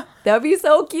 Yes, that would be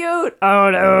so cute. Oh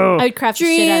no! I would craft the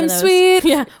shit out of those. sweet.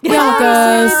 Yeah.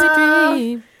 Yarmulkes.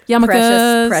 Dream.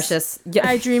 Precious.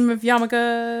 I dream of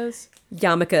yarmulkes.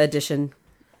 Yarmulke edition.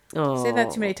 Oh, Say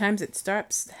that too many times, it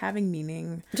stops having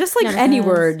meaning. Just like any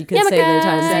word you can say many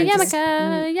times. and just-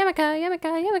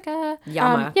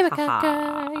 Yama.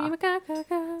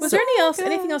 Was there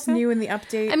anything else new in the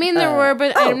update? I mean, there were,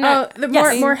 but I'm not. the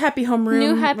yes. more happy homeroom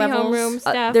New happy levels. homeroom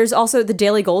stuff. There's also the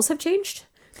daily goals have changed.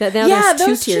 That now Yeah, there's 2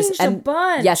 those tiers changed a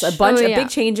bunch. Yes, a bunch Oh, of yeah. big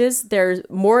changes. They're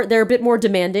a bit more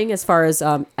demanding as far as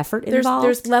effort involved.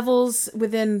 There's levels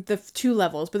within the 2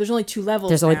 levels, but there's only 2 levels.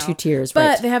 There's only now. 2 tiers, but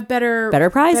right. they have better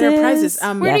prizes.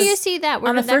 Where do yes. you see that? Where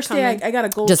on the did that first come day, in? I got a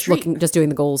gold just treat. just doing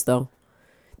the goals though.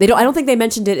 They don't. I don't think they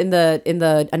mentioned it in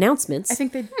the announcements. I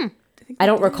think they. I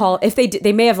don't recall if they did,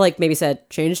 they may have like maybe said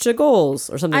change to goals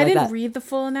or something I like didn't that. read the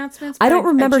full announcements. I but don't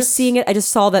remember just- seeing it. I just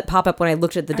saw that pop up when I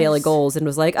looked at the daily goals and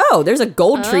was like, oh, there's a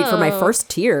gold treat for my Oh. first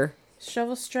tier.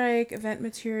 Shovel Strike, event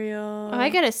material. Oh, I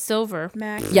got a silver.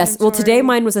 Mac Yes. Well, today inventory.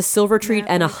 mine was a silver treat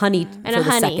and a honey And for a the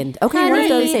honey. second. Okay, Honey, we're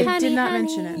the same. They did not honey.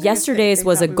 mention it. Yesterday's They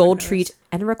was a thought we gold wouldn't treat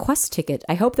and a request ticket.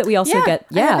 I hope that we also notice. get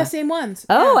I have yeah. the same ones.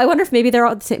 Oh, Yeah. I wonder if maybe they're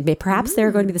all the same. Perhaps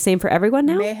they're going to be the same for everyone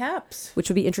now, Mayhaps. which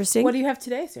would be interesting. What do you have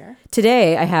today, Sarah?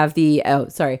 Today I have the I'm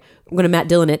going to Matt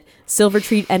Dillon it silver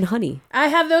treat and honey. I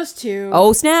have those two.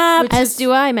 Oh snap! Which As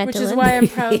do I, Matt which Dillon. is why I'm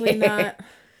probably not.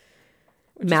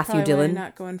 Which Matthew is probably why Dillon. I'm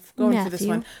not going for this Matthew.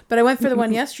 one, but I went for the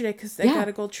one yesterday because I Yeah. got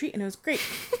a gold treat and it was great.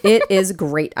 It is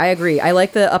great. I agree. I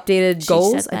like the updated She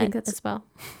goals. said I think that that's as well.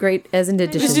 great as an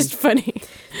addition. It's just funny.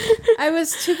 I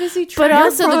was too busy But trying.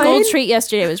 also, the gold fine. treat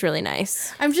yesterday was really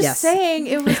nice. I'm just Yes. saying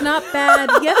it was not bad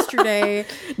yesterday.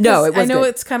 No, 'cause it was I know good.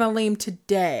 it's kind of lame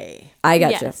today. I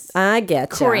gotcha. Yes. I getcha.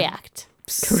 Correct.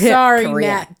 Sorry,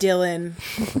 Correct. Matt Dillon.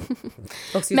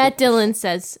 Oh, excuse Matt me. Dillon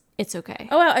says it's okay.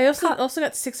 Oh wow! I also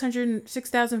got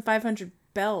 6,500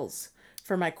 bells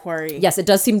for my quarry. Yes, it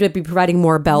does seem to be providing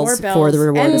more bells, More bells for the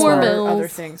reward and as more well. bells. other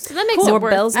things. So that makes More it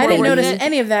worth bells, I more didn't worth notice it.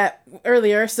 any of that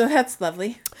earlier, so that's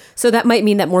lovely. So that might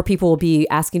mean that more people will be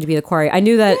asking to be in the quarry. I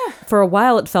knew that for a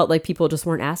while it felt like people just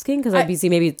weren't asking because I'd be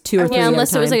seeing maybe 2 or 3 Yeah, at a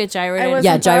unless it was time. like a gyro. I wasn't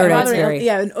Yeah, gyro bothering- nights very-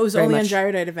 Yeah, and it was very only on much.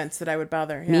 gyro events that I would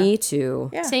bother. Yeah. Me too.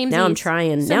 Yeah. Same. Now I'm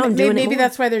trying. So now I'm doing maybe it.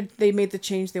 that's why they made the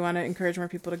change. They want to encourage more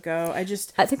people to go. I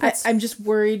think that's- I'm just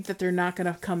worried that they're not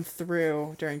going to come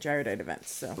through during gyro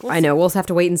events. So we'll I know. We'll just have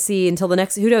to wait and see until the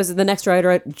next. Who knows? The next Right.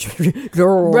 the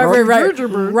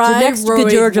next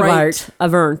Right.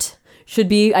 event should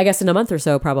be, I guess, in a month or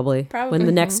so, probably. Probably. When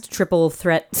the next triple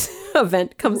threat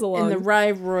event comes along. In the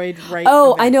Riroid right.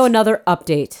 Oh, I event. know another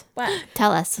update.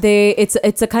 Tell us.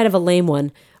 It's a kind of a lame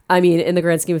one. I mean, in the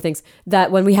grand scheme of things,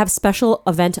 that when we have special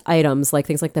event items like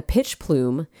things like the pitch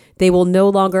plume, they will no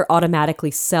longer automatically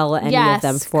sell any of Yes,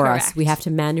 them for us. correct. We have to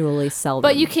manually sell them.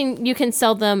 But you can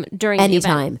sell them during the event.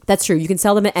 anytime. That's true. You can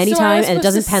sell them at any So I time, was and it supposed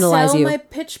doesn't to penalize sell you. my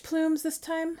pitch plumes this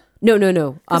time. No.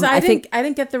 Because I think. I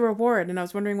didn't get the reward, and I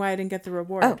was wondering why I didn't get the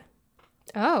reward.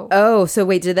 Oh. Oh, so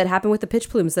wait, did that happen with the pitch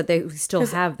plumes that they still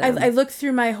have them? I looked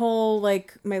through my whole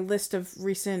my list of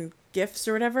recent gifts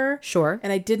or whatever. Sure.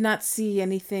 And I did not see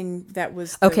anything that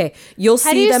was the- Okay, you'll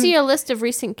How do see you them. see a list of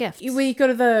recent gifts? When you go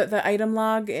to the item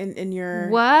log in your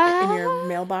What? in your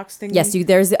mailbox thing. Yes,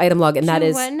 there's the item log, and that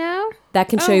is What now? that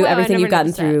can show Oh, you wow, I everything never you've gotten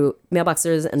noticed that. through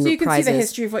mailboxes and So you can prizes. see the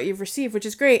history of what you've received, which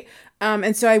is great.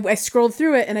 And so I scrolled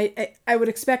through it, and I would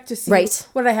expect to see Right.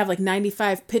 what did I have, like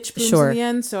 95 pitch plumes Sure. in the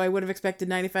end. So I would have expected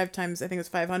 95 times. I think it was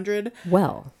 500.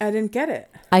 Well, I didn't get it.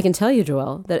 I can tell you,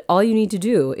 Joelle, that all you need to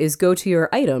do is go to your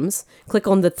items, click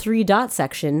on the 3-dot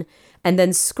section, and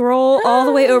then scroll all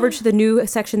the way over to the new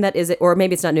section that is, or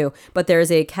maybe it's not new, but there is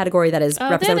a category that is Oh,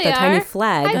 represented there with a they tiny are.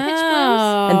 flag, Hi, pitch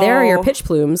plumes. and there are your pitch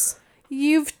plumes.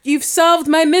 You've solved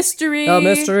my mystery. The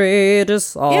mystery is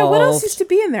solved. Yeah, what else used to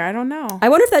be in there? I don't know. I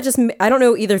wonder if that just, I don't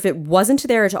know either if it wasn't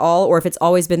there at all or if it's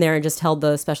always been there and just held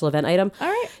the special event item. All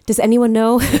right. Does anyone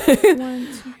know?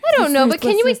 I don't know, but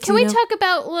can we Tino. talk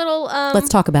about little Let's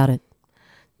talk about it.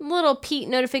 little Pete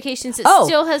notifications? It Oh,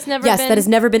 still has never yes, been. that has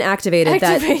never been activated.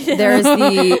 Activated. That there is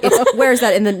the. Where is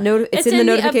that in the note? It's in the in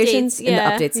the notifications updates, in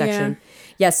yeah. the update section.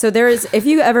 Yes, so there is. If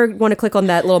you ever want to click on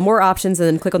that little more options and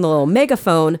then click on the little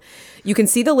megaphone, you can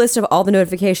see the list of all the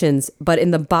notifications. But in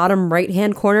the bottom right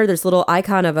hand corner, there's a little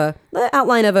icon of the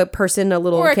outline of a person, a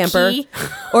little Or a camper, key.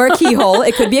 or a keyhole.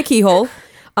 It could be a keyhole.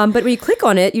 But when you click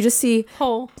on it, you just see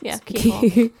Hole. Yeah,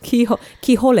 keyhole. keyhole.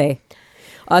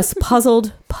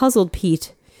 Puzzled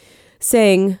Pete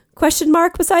saying question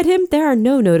mark beside him. There are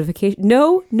no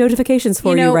notifications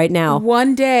for you right now.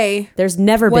 One day, There's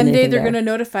never been one day anything they're there. going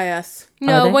to notify us.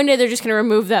 No, they? one day they're just going to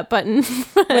remove that button.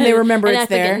 When they remember and it's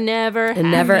act like there. It never It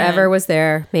never ever was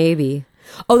there. Maybe.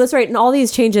 Oh, that's right. And all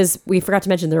these changes, we forgot to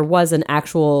mention there was an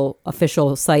actual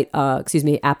official site,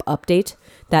 app update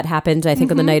that happened, I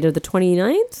think, on the night of the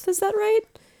 29th. Is that right?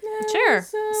 Sure.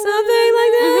 Something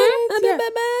like that.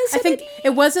 I think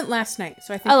it wasn't last night,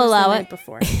 so I think I'll it was allow the it. night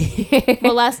before.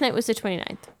 Well, last night was the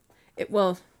 29th.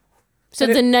 So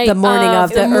But the night The morning of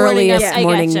the morning of- earliest I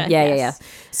morning. gotcha, Yeah. yes.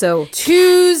 So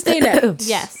Tuesday night.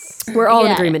 Yes. we're all in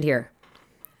Yeah. agreement here.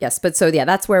 Yes, but so yeah,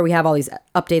 that's where we have all these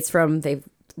updates from. They've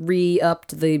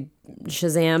re-upped the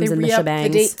Shazams They and the re-upped shebangs. the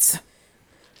dates.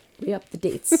 Re-up the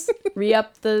dates.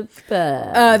 Re-up the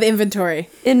The inventory.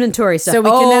 inventory stuff. So we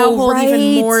can now Oh, hold even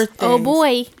right. more things. Oh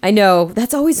boy. I know.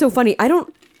 That's always so funny.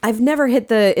 I've never hit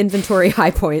the inventory high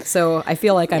point, so I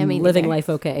feel like I'm me living neither. life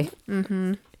okay.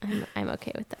 I'm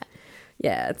okay with that.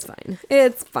 Yeah, it's fine.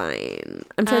 It's fine.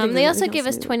 I'm trying to think They of also anything give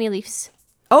else us new. 20 leaves.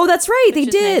 Oh, that's right. They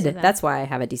Which is nice did. of them. That's why I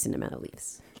have a decent amount of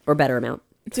leaves. Or better amount.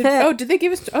 Did they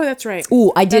give us? Oh, that's right.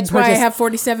 Ooh, I did That's why I purchase. have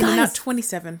 47 and not Guys.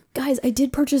 27. Guys, I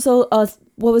did purchase a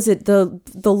what was it, the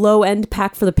low end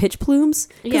pack for the pitch plumes,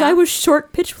 because Yeah. I was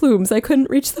short pitch plumes. I couldn't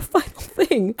reach the final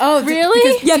thing. Oh,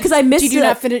 Really? Yeah, because I missed Did you that.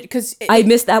 not finish? Because I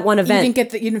missed that one You event. you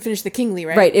didn't finish the Kingly,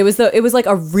 right? Right. It was like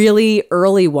a really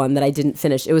early one that I didn't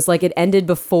finish. It was like it ended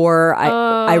before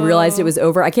I realized it was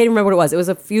over. I can't even remember what it was. It was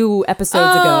a few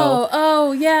episodes ago.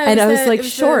 Oh, yeah. And it I was the- like it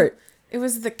was short. It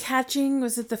was the catching.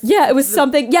 Was it the? Yeah, it was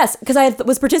something. Yes, because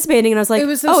was participating and I was like, It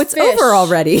was those oh, it's fish. over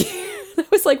already. I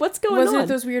was like, what's going Wasn't on? it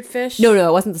those weird fish? No,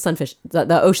 it wasn't the sunfish.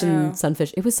 The ocean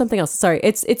sunfish. It was something else. Sorry.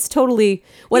 It's totally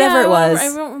whatever Yeah, it was. I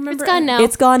don't remember. It's gone now.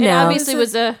 It's gone now. It obviously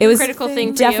was a It was critical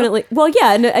thing for definitely. Well,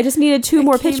 yeah, and I just needed two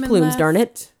more came pitch and plumes. left. Darn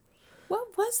it.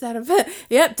 What was that event?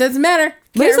 Yep, doesn't matter.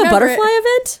 There's a Can't remember butterfly it.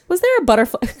 event? Was there a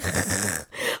butterfly?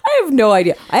 I have no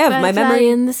idea. I have my Butterfly memory.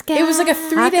 in the sky. It was like a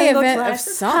 3-day event of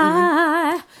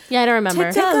something. Yeah, I don't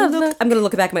remember. Take a look. I'm gonna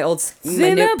look back at my old It's my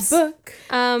in a notes. book.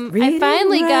 I Reading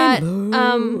finally got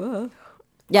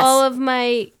Yes. all of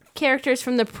my characters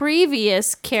from the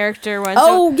previous character one.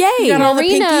 Oh, yay! You got all the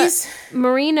Marina, pinkies?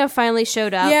 Marina finally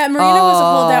showed up. Yeah, Marina was a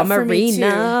holdout for me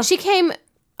Marina. too. She came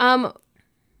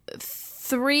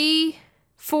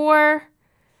 3-4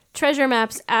 treasure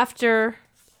maps after.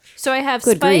 So I have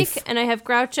Good Spike grief. and I have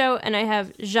Groucho and I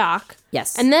have Jacques.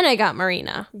 Yes. And then I got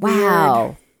Marina.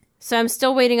 Wow. So I'm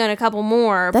still waiting on a couple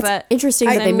more. That's but interesting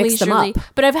that they I'm mixed them up.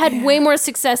 But I've had way more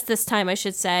success this time, I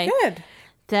should say. Good.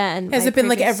 Than Has my it been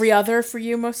like previous- every other for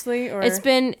you mostly, or It's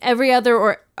been every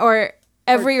other or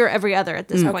every other at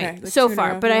this point Okay, like so 2 in a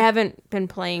far, row, but I yeah. haven't been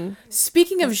playing.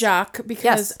 Speaking of Jacques, because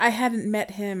Yes. I hadn't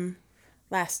met him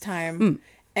last time,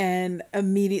 and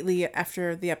immediately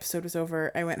after the episode was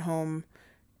over, I went home.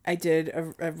 I did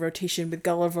a rotation with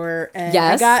Gulliver, and I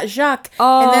Yes. got Jacques,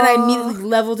 and then I immediately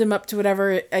leveled him up to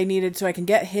whatever I needed so I can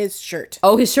get his shirt.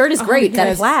 Oh, his shirt is great. That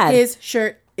Because plaid. His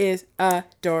shirt is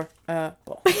adorable.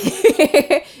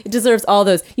 It deserves all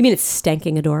those. You mean it's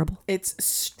stanking adorable? It's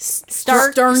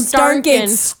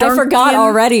Starkin. I forgot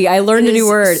already. I learned a new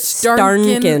word.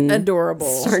 Starkin adorable.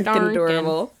 Starkin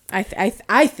adorable.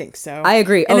 I think so. I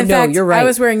agree. And Oh, in no, fact, you're right. I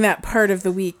was wearing that part of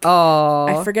the week. Oh.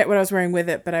 I forget what I was wearing with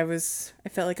it, but I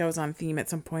felt like I was on theme at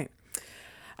some point.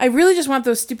 I really just want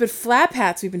those stupid flap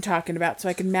hats we've been talking about so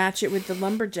I can match it with the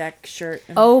lumberjack shirt.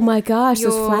 Oh my gosh,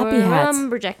 those You're flappy a hats.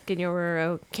 lumberjack and you're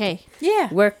okay.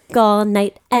 Yeah. Work all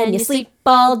night and you sleep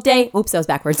all day. Oops, that was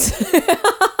backwards.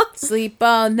 Sleep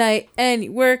all night and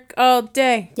you work all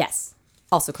day. Yes,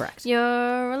 also correct.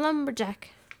 You're a lumberjack.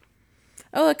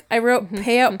 Oh, look, I wrote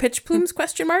payout pitch plumes ?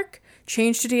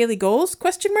 Change to daily goals ?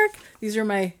 These are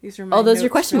my Oh, those are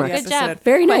notes question for the marks. Good job. episode.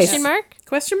 Very nice. Question mark?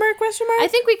 Question mark? I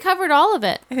think we covered all of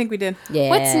it. I think we did. Yes.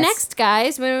 What's next,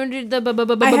 guys? When we do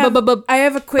the I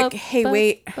have a quick hey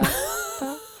wait.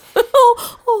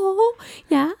 Oh,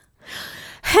 yeah.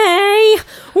 Hey,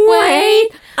 wait,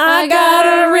 I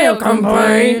got a real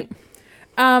complaint.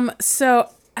 So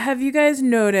have you guys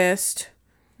noticed,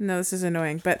 no, this is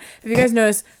annoying, but have you guys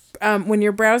noticed when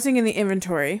you're browsing in the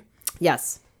inventory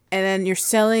Yes. and then you're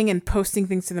selling and posting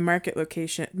things to the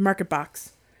market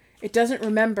box, it doesn't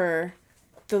remember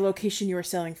the location you were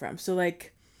selling from. So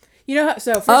like, you know how,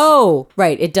 so first, Oh,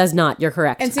 right. It does not. You're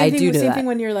correct. and I do know same that. thing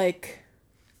when you're like,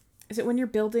 is it when you're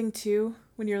building too?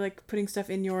 When you're like putting stuff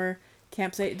in your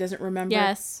campsite, it doesn't remember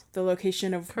Yes. the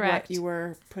location of Correct. what you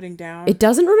were putting down. It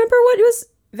doesn't remember what it was.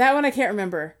 That one I can't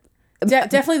remember.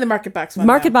 Definitely the market box one.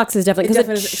 Market though. box is definitely because it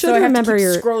definitely is. should So I have remember to keep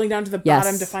your. scrolling down to the Yes.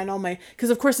 bottom to find all my, because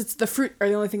of course it's the fruit are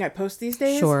the only thing I post these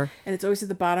days. Sure. And it's always at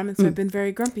the bottom, and so I've been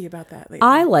very grumpy about that lately.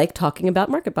 I like talking about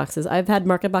market boxes. I've had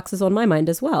market boxes on my mind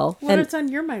as well. What's on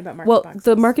your mind about market Well, boxes?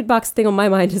 the market box thing on my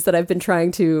mind is that I've been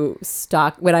trying to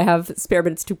stock when I have spare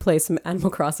minutes to play some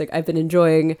Animal Crossing. I've been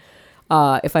enjoying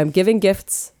if I'm giving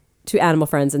gifts to animal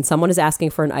friends and someone is asking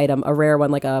for an item, a rare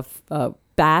one like a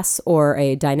bass or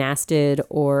a dynastid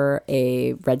or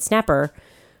a red snapper,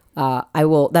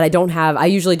 I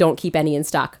usually don't keep any in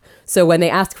stock. So when they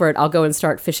ask for it, I'll go and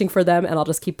start fishing for them and I'll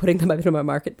just keep putting them into my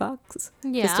market box. Just to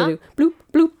Yeah. do bloop,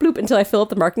 bloop, bloop until I fill up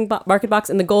the market box.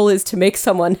 And the goal is to make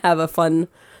someone have a fun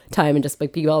time and just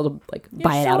like be able to like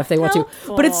buy it so out if they want to.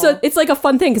 helpful. But it's like a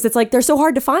fun thing because it's like they're so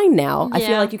hard to find now. I feel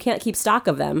Yeah. like you can't keep stock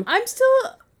of them.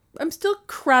 I'm still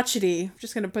crotchety. I'm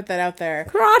just gonna put that out there.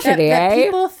 Crotchety, that eh?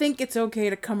 people think it's okay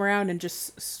to come around and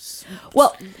just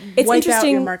Well, it's wipe out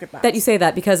interesting your market box. that you say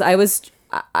that because I was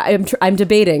I'm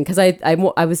debating because I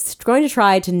was going to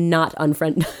try to not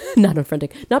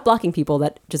blocking people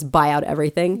that just buy out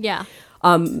everything. Yeah.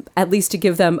 At least to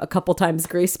give them a couple times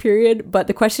grace period. But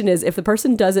the question is, if the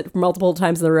person does it multiple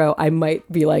times in a row, I might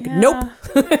be like, nope,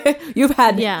 you've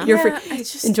had your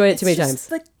enjoy it too many times.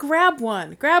 Like grab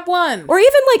one, or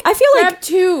even like I feel grab like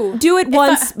two, do it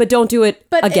once, but don't do it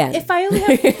again. If I only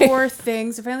have 4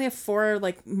 things, if I only have 4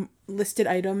 like listed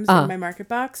items in my market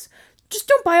box, just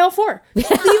don't buy all 4. Leave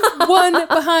one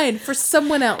behind for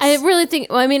someone else. I really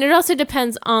think. Well, I mean, it also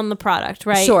depends on the product,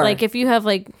 right? Sure. Like if you have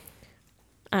like,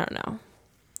 I don't know,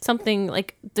 something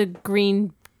like the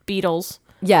green beetles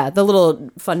Yeah, the little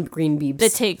fun green beeps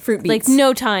that take fruit beets. like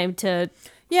no time to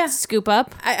scoop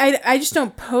up. I just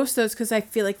don't post those because I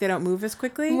feel like they don't move as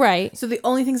quickly. Right. So the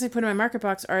only things I put in my market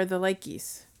box are the light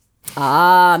geese. Me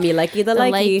likey the The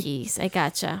likey. Likeys, I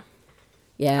gotcha.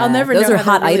 Yeah, I'll never those know are how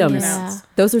hot they're really items.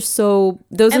 pronounced. Those are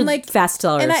those And are like fast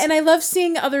sellers. And I love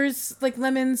seeing others like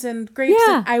lemons and grapes.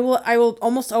 Yeah. And I will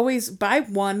almost always buy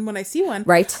one when I see one.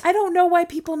 Right. I don't know why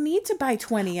people need to buy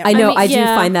 20. I know. mean, I do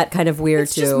yeah. find that kind of weird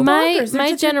It's just too. bonkers. My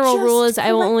They're general just rule is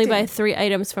I will only buy collecting. 3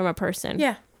 items from a person.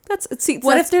 Yeah.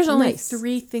 What If there's only nice.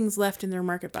 3 things left in their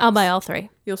market box? I'll buy all 3.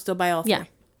 You'll still buy all 3. Yeah.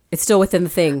 It's still within the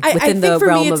thing, I within think the for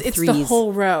realm me, of it's threes. the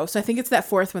whole row. So I think it's that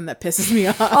 4th one that pisses me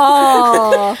off.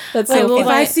 Oh, that's I so will If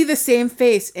buy- I see the same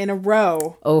face in a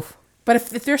row, Oh, but if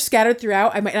they're scattered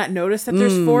throughout, I might not notice that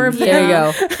there's 4 of them. there you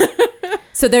go.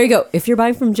 So there you go. If you're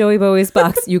buying from Joey Bowie's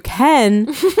box, you can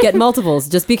get multiples.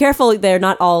 Just be careful; they're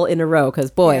not all in a row.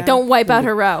 Because boy, Yeah. Don't wipe out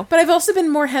her row. But I've also been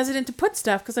more hesitant to put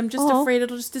stuff because I'm just Oh. afraid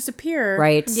it'll just disappear.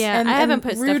 right? Yeah, And- I haven't and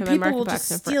put stuff rude in my people market will box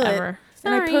in just steal it. forever.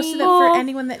 And I posted it Aw. for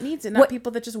anyone that needs it, not What-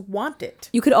 people that just want it.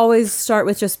 You could always start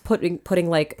with just putting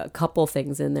like a couple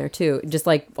things in there too. Just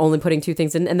like only putting 2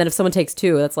 things in, and then if someone takes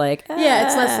 2, that's like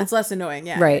Yeah, it's less annoying.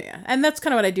 Yeah, Right. Yeah. And that's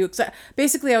kind of what I do. Cause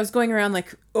basically, I was going around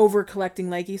like over collecting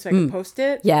Likey so I could post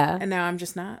it. Yeah. And now I'm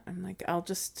just not. I'm like, I'm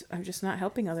just not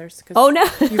helping others. Cause Oh, no.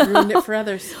 you ruined it for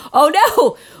others. oh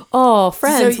no, oh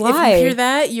friends, so why? if you hear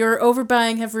that, your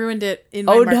overbuying have ruined it in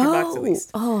my Oh, market no. box at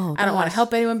least. Oh, I don't want to gosh.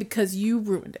 help anyone because you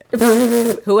ruined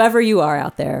it. Whoever you are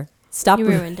out there, stop. You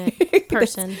ruined it.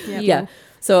 Person. You. Yeah.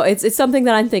 So it's something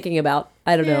that I'm thinking about.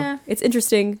 I don't know. Yeah. It's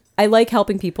interesting. I like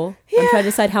helping people. I'm trying to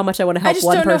decide how much I want to I help just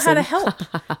one don't know person. how to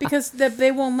help because they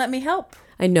won't let me help.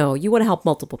 I know you want to help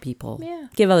multiple people. Yeah.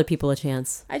 Give other people a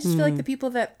chance. I just feel like the people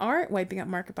that aren't wiping out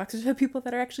market boxes are the people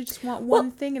that are actually just want one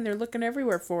thing and they're looking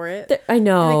everywhere for it. I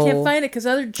know. And they can't find it because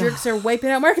other jerks are wiping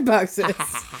out market boxes.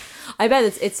 I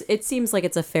bet it seems like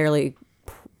it's a fairly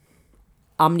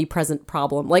omnipresent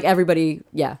problem. Like everybody,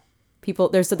 yeah. People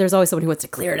there's always someone who wants to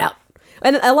clear it out.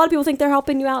 And a lot of people think they're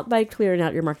helping you out by clearing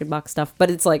out your market box stuff,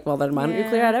 but it's like, well, then why don't you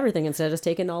clear Yeah. out everything instead of just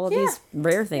taking all of these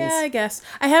rare things? Yeah, I guess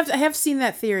I have seen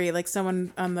that theory. Like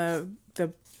someone on the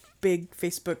big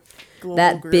Facebook global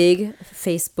That group. big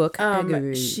Facebook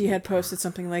group. She had posted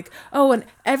something like, "Oh, and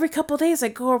every couple days I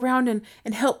go around and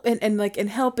help and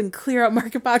help and clear out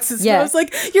market boxes." Yeah. And I was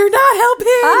like, "You're not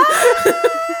helping."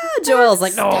 Joelle's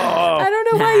like, no. I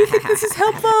don't know why you think this is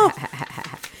helpful.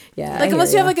 Yeah, Like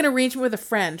unless you have like an arrangement with a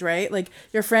friend, right? Like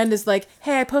your friend is like,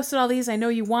 "Hey, I posted all these. I know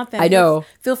you want them. I know.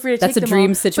 Feel free to That's take a them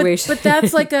dream all." situation. But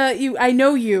that's like I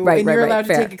know you, Right, and right, you're right, allowed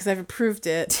fair. to take it because I've approved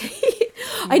it.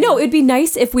 I know it'd be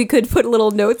nice if we could put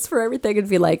little notes for everything and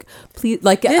be like, please,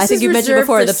 like I This think is you mentioned reserved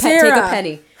before, for take a Sarah.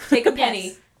 penny, take a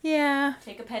penny, Yeah.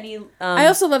 take a penny. I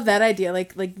also love that idea.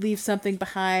 Like leave something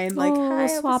behind. Like hi, I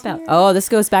was swap out. here. Oh, this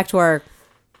goes back to our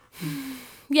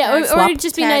Yeah, or swap. it'd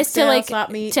just be Tag nice to sale, like swap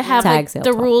meet, to have Tag like, sale,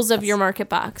 the swap rules meet, of your market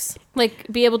box, like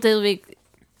be able to like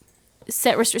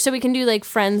set so we can do like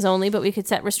friends only, but we could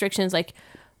set restrictions like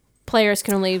players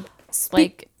can only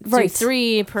like do right.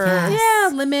 3 per. Yeah,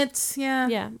 limits. Yeah.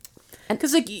 Yeah.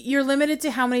 Because like you're limited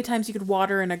to how many times you could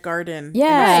water in a garden. Yeah.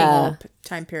 In a single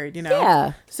time period. You know.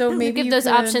 yeah. So We maybe give you those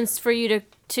could- options for you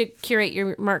to curate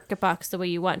your market box the way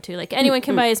you want to. Like anyone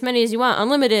can buy as many as you want,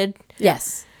 unlimited,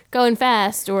 Yes. going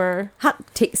fast, or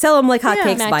Sell them like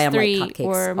hotcakes. max Buy them 3 like hotcakes.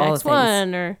 or all max the things.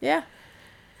 1 or Yeah.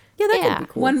 Yeah, that Yeah. could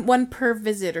be cool. One per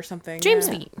visit or something. Dream yeah.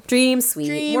 Suite. Dream Suite.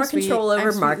 Dream More Suite. control I'm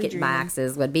over sweetly market dreaming.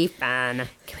 boxes would be fun.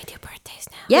 Can we do birthdays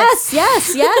now? Yes,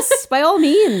 yes, yes. By all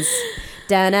means.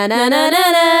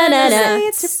 Da-na-na-na-na-na-na.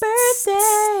 It's your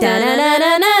birthday.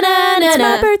 Da-na-na-na-na-na-na. It's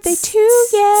my birthday too,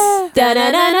 yeah.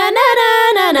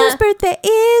 Da-na-na-na-na-na-na. birthday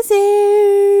is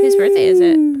it? Whose birthday is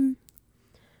it?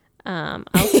 I'll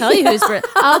tell you whose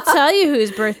I'll tell you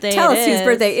whose birthday. Tell it us whose is.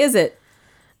 birthday is it?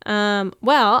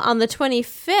 Well, on the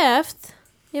 25th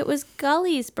It was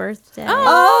Gully's birthday.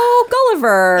 Oh,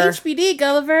 Gulliver. HBD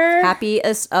Gulliver.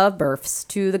 Happiest of births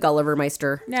to the Gulliver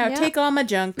Meister. Now Yeah. take all my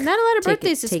junk. Not a lot of Take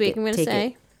birthdays it, this take week, it, I'm going to take say.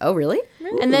 it. Oh, really?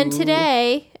 And then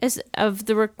today, as of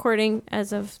the recording of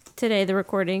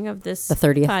this The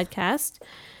 30th. podcast,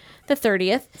 the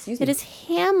 30th, me. it is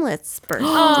Hamlet's birthday.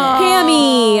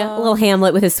 Hammy. Little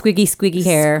Hamlet with his squiggy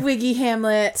hair. Squiggy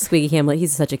Hamlet. Squiggy Hamlet.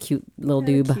 He's such a cute little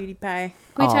doob. Cutie pie.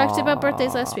 We talked about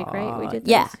birthdays last week, right? We did.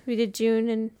 Yeah. those. We did June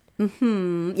and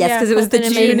Yes, because it was the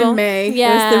Colton and June Mabel. and May.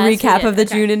 Yeah, It was the recap of the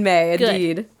June and May, Good.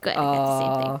 indeed. Good. I got the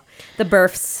same thing. Aw. The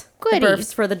births. Goody. The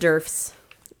births for the derfs.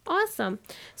 Awesome.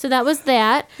 So that was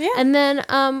that. Yeah. And then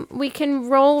we can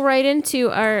roll right into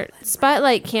our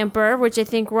Spotlight Camper, which I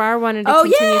think Rar wanted to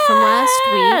continue from last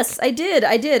week. Yes, I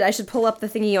did. I should pull up the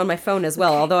thingy on my phone as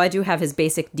well, although I do have his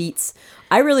basic deets.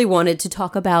 I really wanted to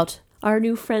talk about our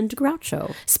new friend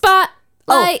Groucho.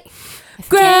 Spotlight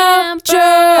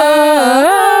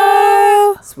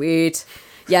Groucho! Sweet.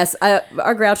 Yes,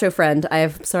 our Groucho friend.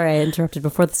 Sorry I interrupted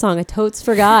before the song. I totes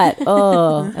forgot.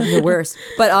 Oh, I'm the worst.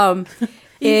 But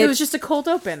It was just a cold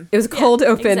open. It was a cold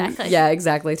open. exactly. Yeah,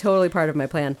 exactly. Totally part of my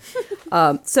plan.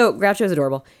 So Groucho's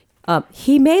adorable.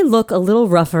 He may look a little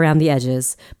rough around the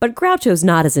edges, but Groucho's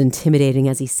not as intimidating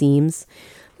as he seems.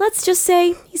 Let's just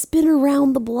say he's been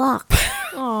around the block.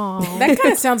 That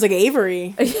kind of sounds like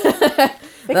Avery. He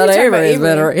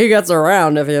gets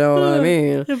around, if you know what I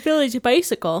mean. The village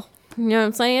bicycle. You know what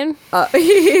I'm saying?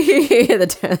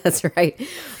 That's right.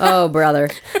 Oh, brother.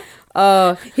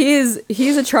 He's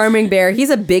a charming bear. He's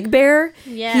a big bear.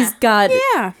 Yeah. He's got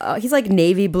he's like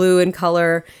navy blue in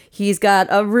color. He's got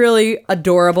a really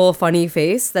adorable, funny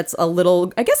face that's a little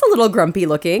grumpy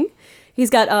looking. He's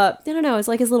got I don't know, it's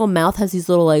like his little mouth has these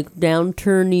little like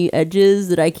downturny edges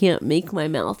that I can't make my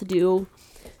mouth do.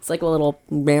 It's like a little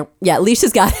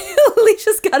Leisha's got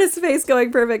his face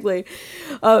going perfectly.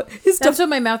 That's what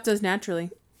my mouth does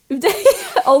naturally.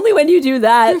 Only when you do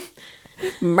that.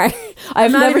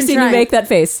 I've not never even seen trying. you make that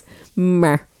face.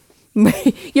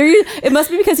 It must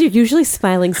be because you're usually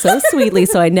smiling so sweetly,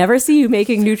 so I never see you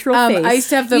making neutral face. I used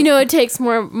to have the. You know, it takes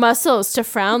more muscles to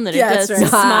frown than Yeah, it does that's to right.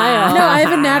 smile. No, I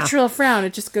have a natural frown.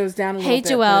 It just goes down a little Hey,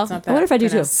 bit. Joelle. but it's not I wonder if I do too.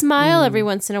 pronounced. Smile every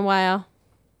once in a while.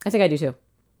 I think I do too.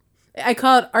 I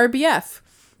call it RBF.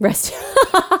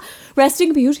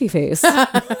 Resting beauty face.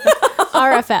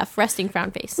 RFF, resting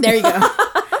frown face. There you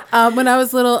go. When I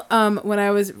was little, when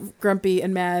I was grumpy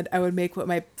and mad, I would make what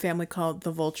my family called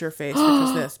the vulture face, which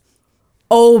was this.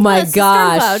 Oh my That's the storm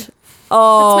gosh. cloud.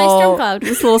 Oh, That's my storm cloud.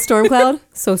 This little storm cloud.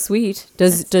 So sweet.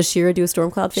 Does Shira do a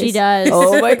storm cloud face? She does.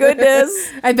 Oh my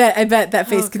goodness. I bet that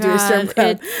face could do a storm God,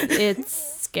 cloud.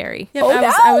 It's scary. Yep, Oh,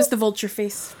 I no. was the vulture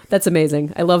face. That's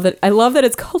amazing. I love that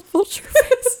it's called vulture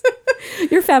face.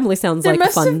 Your family sounds There like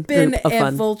must a fun have been group of a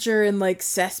fun. vulture in like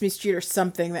Sesame Street or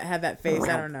something that had that face.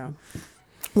 I don't know.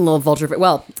 Little vulture face.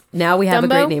 Well, now we have a Dumbo?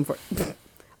 great name for it.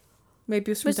 Maybe it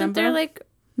was from Wasn't Dumbo. there like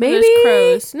Maybe. there's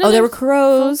crows? No, Oh, there were there's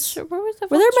crows. vulture- Where was the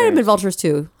Well, there might have been vultures?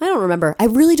 vultures too. I don't remember. I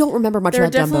really don't remember much There were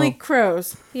about definitely Dumbo.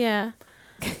 crows. Yeah.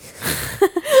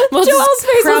 Well, Joelle's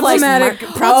face was like Problematic.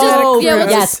 We'll Problematic. just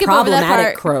yes, skip over that problematic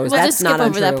part. crows. We'll That's just skip not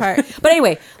over that untrue. part. But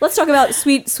anyway, let's talk about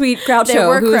sweet There Groucho,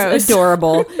 were who's crows.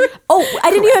 adorable. Oh, I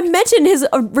didn't even mention his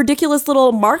ridiculous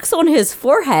little marks on his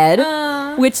forehead,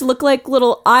 which look like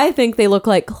I think they look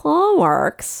like claw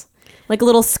marks. Like a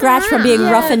little scratch from being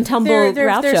rough and tumble They're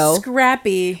Groucho.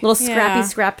 scrappy. Little scrappy Yeah.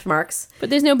 scrapped marks. But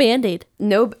there's no Band-Aid.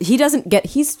 No, he doesn't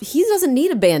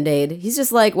need a Band-Aid. He's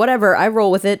just like, whatever, I roll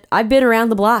with it. I've been around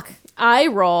the block. I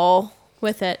roll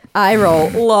with it. I roll.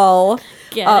 Lol.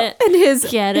 Get it? And his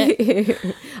Get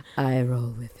it? I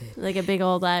roll with it. Like a big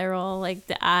old eye roll. Like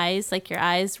the eyes, like your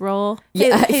eyes roll.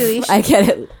 Yeah, Hey, Leash. I get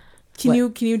it. Can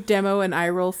you demo an eye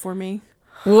roll for me?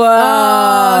 Whoa,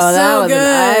 that so was good. an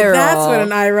eye roll. That's what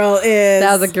an eye roll is.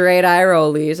 That was a great eye roll,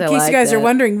 Leash. In case you guys are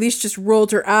wondering, Leash just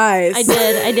rolled her eyes. I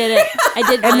did it. I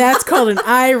did And one. that's called an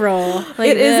eye roll. Like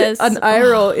It this. is an eye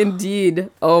roll indeed.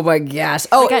 Oh my gosh. I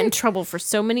Oh, got in trouble for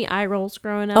so many eye rolls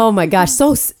growing up. oh my gosh.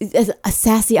 So a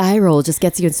sassy eye roll just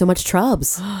gets you in so much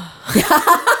trubs.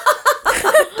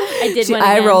 I did She one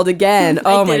eye again. rolled again. I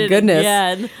Oh did my it goodness.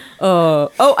 again. Oh,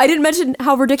 I didn't mention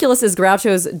how ridiculous is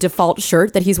Groucho's default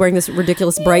shirt that he's wearing this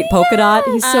ridiculous bright polka dot.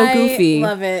 He's so goofy. I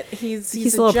love it. He's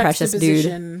He's a little precious dude.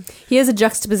 juxtaposition. He is a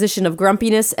juxtaposition of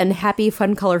grumpiness and happy,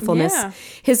 fun colorfulness. Yeah.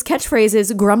 His catchphrase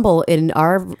is grumble in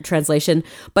our translation,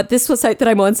 but this site that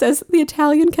I'm on says the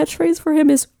Italian catchphrase for him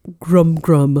is grum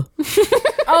grum.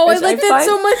 Oh, I Which like I that find-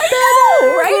 so much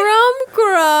better. Right?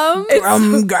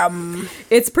 Grum grum.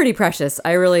 It's pretty precious.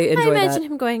 I really I enjoy imagine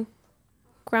that. him going,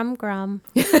 grum grum.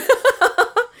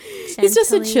 He's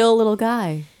just a Gently. chill little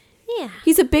guy. Yeah.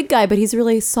 He's a big guy, but he's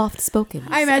really soft spoken.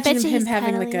 I imagine bet you him he's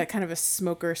having like pedaling. a kind of a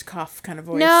smoker's cough kind of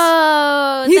voice.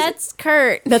 No, He's- that's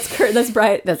Kurt. That's Kurt. That's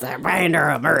Brian. That's Brian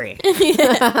Daryl Murray.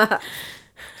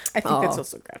 I think that's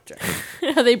also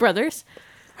Groucho. Are they brothers?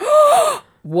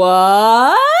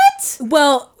 What?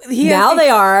 Well, Now they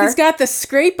are. He's got the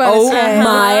scrape on Oh his head.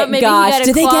 my Maybe he gosh! got a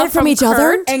Did they claw get it from each other?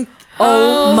 Kurt. And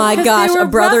Oh my 'cause gosh! they were A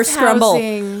brother scrumble,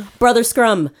 roughhousing. brother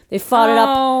scrum. They fought it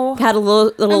Oh. up. Had a little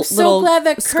I'm so little glad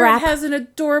that scrap. Kurt has an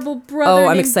adorable brother. Oh,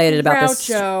 I'm named excited about this.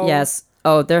 Groucho. Yes.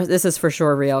 Oh, this is for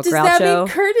sure real. Does Groucho. that mean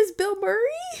Kurt is Bill Murray?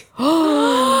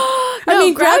 I No,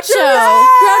 mean, Groucho.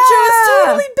 Groucho is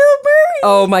totally Bill Murray.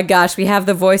 Oh my gosh, we have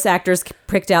the voice actors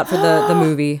pricked out for the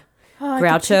movie. Oh, I can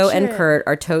Groucho and picture it. Kurt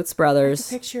are totes brothers.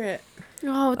 Picture it.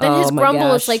 Oh, then Oh his my grumble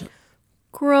gosh. is like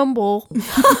grumble.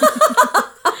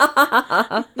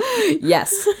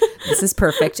 Yes, this is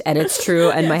perfect, and it's true,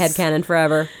 and my head canon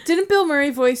forever. Didn't Bill Murray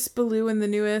voice Baloo in the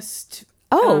newest?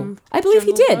 Oh, I believe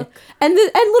he Jungle did. Book? And little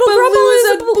Grumble Baloo is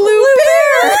is a blue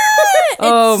bear.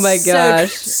 Oh my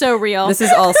gosh. So real. This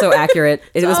is also accurate.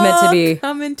 It was meant to All be.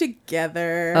 coming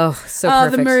together. Oh, so Oh,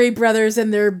 perfect. the Murray brothers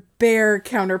and their bear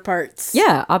counterparts.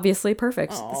 Yeah, obviously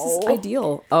perfect. This is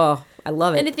ideal. Oh, I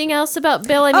love it. Anything else about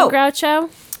Bill? I mean, Oh. Groucho?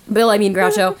 Bill, I mean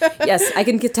Groucho. Yes, I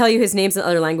can tell you his names in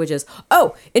other languages.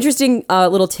 Oh, interesting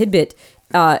little tidbit.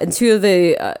 And two of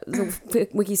the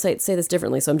wiki sites say this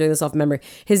differently, so I'm doing this off memory.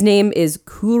 His name is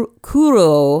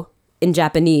Kuro in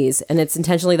Japanese, and it's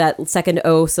intentionally that second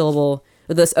O syllable,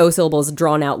 this O syllable is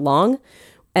drawn out long.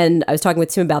 And I was talking with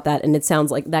Tim about that, and it sounds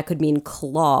like that could mean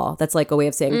claw. That's like a way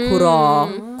of saying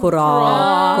kuro, kuro.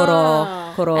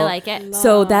 I like it.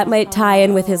 So that might tie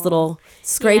in with his little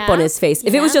scrape Yeah. on his face.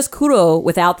 If it was Yeah. just kuro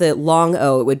without the long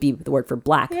O, it would be the word for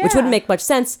black, which Yeah. wouldn't make much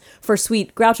sense for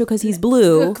sweet Groucho because he's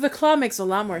blue. The claw makes a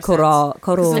lot more sense. Kuro,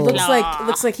 'Cause kuro. It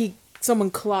looks like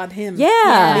someone clawed him.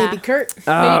 Yeah. Maybe Kurt.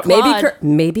 Maybe Claude.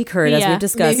 Maybe Kurt, as Yeah. we've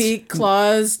discussed. Maybe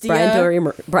Claus Dia.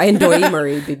 Brian Dory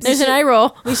Murray. There's an eye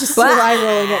roll. We should still eye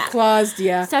rolling at Claus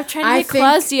Dia. Stop trying to I make think-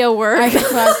 Claudia work. I think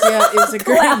Claus Dia is a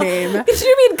great name. Did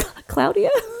you mean Claudia?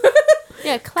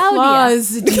 yeah, Claudia. Claus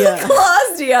Dia.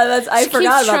 Claudia. I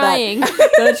forgot keeps about trying.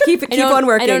 that. Gotta keep on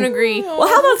working. I don't agree. Well,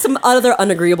 how about some other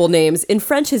unagreeable names? In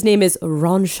French, his name is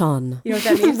Ronchon. You know what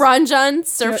that means? Ranjan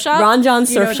Surf Shop. Ronjon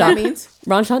Do you know Surf what Shop. that means?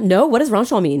 Ronchon? No, what does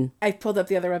Ronchon mean? I pulled up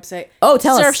the other website. Oh,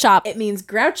 tell Surf us. Shop. It means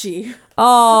grouchy.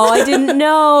 Oh, I didn't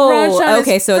know. Ronchon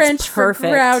Okay, is so French it's perfect. for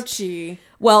grouchy.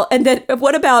 Well, and then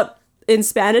what about in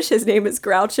Spanish? His name is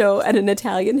Groucho, and in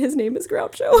Italian, his name is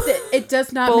Groucho. It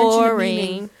does not mention a Boring.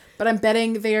 meaning, but I'm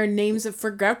betting they are names for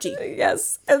grouchy.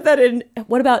 Yes, and then in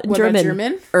what about What about German?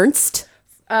 German? Ernst.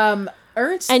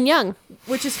 Ernst, And Young.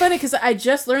 which is funny because I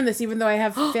just learned this, even though I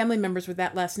have family members with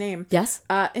that last name. Yes.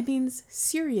 It means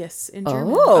serious in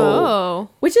German. Oh.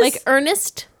 Which is Like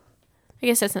Ernest. I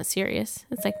guess that's not serious.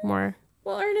 It's like more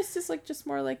Well, earnest is like just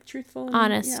more like truthful, and,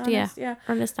 honest. Yeah. yeah.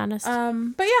 Honest.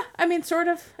 But yeah, I mean, sort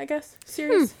of, I guess,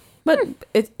 serious. But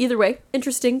it's either way,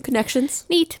 interesting connections.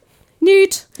 Neat.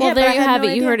 Neat. Well, Yeah, but there I you had have no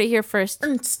it. You idea. heard it here first.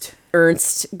 Ernst.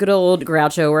 Ernst, good old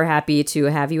Groucho. We're happy to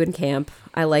have you in camp.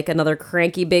 I like another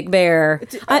cranky big bear.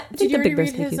 Did you already read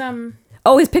thank his you.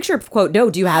 Oh, his picture quote. No,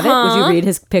 do you have it? Would you read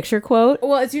his picture quote?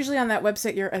 Well, it's usually on that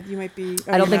website. You might be.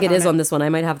 I don't think it is on this one. I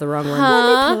might have the wrong one.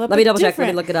 Huh? Let me double check. Let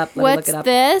me look it up. Let me What's look it up.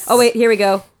 this? Oh wait, here we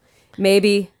go.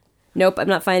 Maybe. Nope, I'm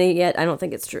not finding it yet. I don't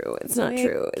think it's true. It's not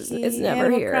true. It's never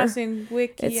Animal here. Crossing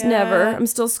Wiki. It's never. I'm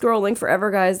still scrolling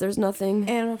forever, guys. There's nothing.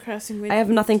 Animal Crossing Wiki. I have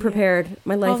nothing prepared.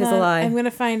 My life Hold is a on, lie. I'm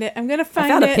gonna find it. I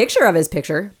found a picture of his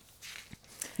picture.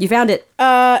 You found it.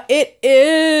 It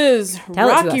is Tell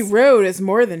it to Rocky us. Road is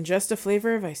more than just a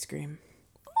flavor of ice cream.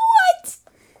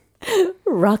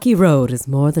 Rocky Road is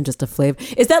more than just a flavor.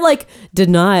 Is that like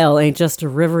denial ain't just a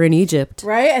river in Egypt?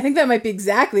 Right? I think that might be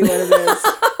exactly what it is.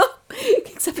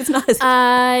 Except it's not as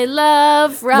I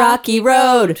love Rocky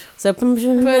Road. So Put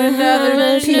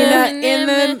another peanut in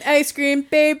the ice cream,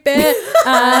 baby.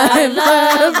 I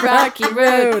love Rocky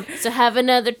Road. So have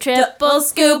another triple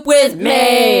scoop with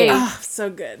me. Oh, so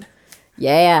good.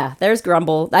 yeah, there's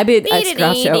Grumble. I mean, that's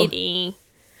Groucho. Dee-dee-dee-dee.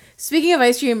 Speaking of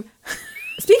ice cream,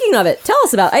 Speaking of it, tell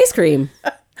us about ice cream.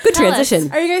 Good Tell us.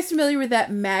 transition. are you guys familiar with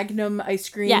that Magnum ice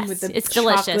cream Yes, with the it's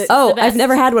delicious. chocolate? Oh, the best. I've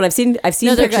never had one. I've seen No,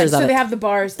 they're pictures good. of So it. they have the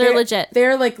bars. They're legit.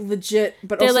 They're like legit,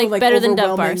 but They're, also like, like better than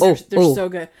Dove overwhelming. bars. They're Oh, so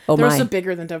good. oh They're my. also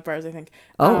bigger than Dove bars, I think.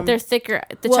 Oh. They're thicker.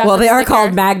 The Well, Well, they are chocolate's called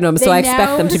thicker. Magnum, so They I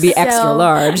expect them to be now extra sell-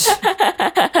 large.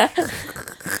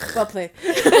 Well played.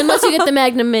 Unless you get the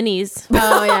Magnum Minis.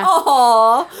 Oh yeah.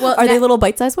 Aww. Well, Are they na- little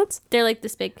bite-sized ones? They're like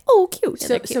this big. Oh, cute.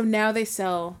 so now they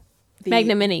sell the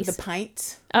Magnum Minis. the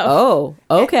pint. Oh,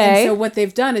 And okay. so what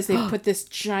they've done is they've put this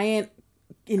giant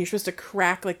and you're supposed to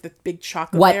crack like the big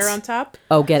chocolate What? layer on top.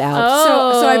 Oh, get out.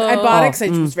 So I bought it because I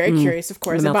was very curious, of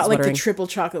course. My I mouth's bought like watering. the triple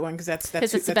chocolate one because that's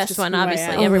Because it's the that's best just one, who I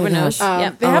obviously. am. Everyone my knows. gosh.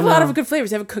 Yep. They have a lot no. of good flavors.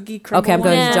 They have a cookie crumble. Okay, I'm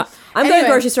going. Yeah. I'm going to Anyway, the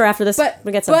grocery store after this. But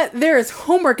we get some. but there is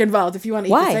homework involved if you want to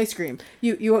eat Why? this ice cream.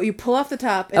 You pull off the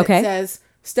top and Okay. it says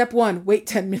step 1, wait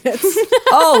 10 minutes.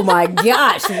 Oh my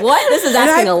gosh! What? This is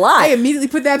asking a lot. I immediately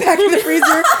put that back in the freezer.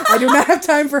 I do not have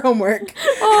time for homework.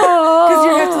 Oh. Because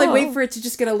you have to like wait for it to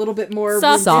just get a little bit more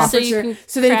Soft, room so you temperature, can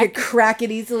so then you crack could crack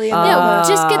it easily. And Yeah, all the,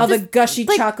 just get all the this, gushy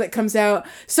like- chocolate comes out.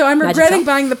 So I'm Magic regretting Cup?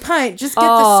 buying the pint. Just get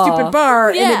Oh. the stupid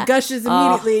bar Yeah. and it gushes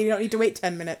immediately. You don't need to wait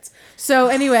 10 minutes. So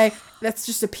anyway, that's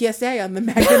just a PSA on the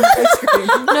Magnum ice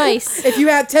cream. Nice. If you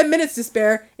have 10 minutes to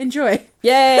spare, enjoy.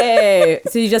 Yay!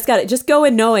 So you just got it. Just go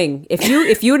in knowing if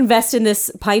you invest in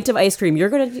this pint of ice cream, you're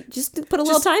gonna just put a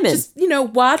little time in. Just,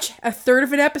 watch a third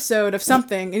of an episode of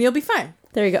something and you'll be fine.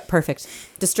 There you go. Perfect.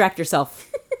 Distract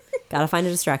yourself. Gotta find a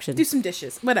distraction. Do some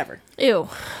dishes, whatever. Ew.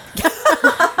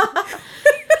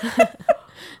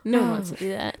 No one wants to do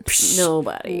that.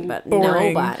 Nobody, but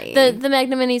Boring. nobody. The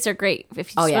Magnum Minis are great if you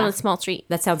just Oh, yeah. want a small treat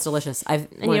That sounds delicious. and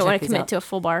you don't want to commit to a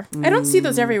full bar. I don't see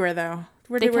those everywhere though.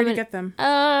 Where do come you in- get them?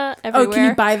 Everywhere. Oh, can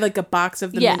you buy like a box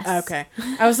of them? Yes. Okay.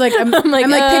 I was like, I'm like,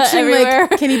 like picturing everywhere.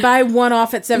 like, can you buy one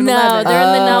off at 7-Eleven? No, they're in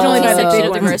the You can novelty only buy the section big of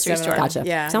the ones at grocery store. 7-Eleven. Gotcha.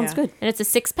 Yeah, Sounds yeah. good. And it's a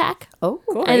 6-pack. Oh,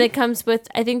 cool. And it comes with,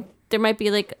 I think there might be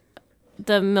like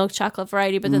the milk chocolate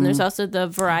variety, but then there's also the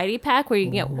variety pack where you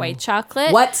can get white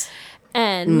chocolate. What?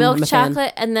 And milk I'm a fan.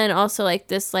 chocolate. And then also like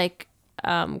this like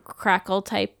crackle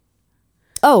type.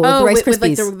 Oh, the Rice with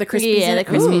like Krispies. the Krispies. Yeah, in the it?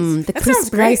 Krispies. The That sounds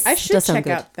crisp great. rice I should does sound check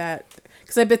good. out that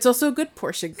because I bet it's also good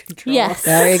portion control. Yes.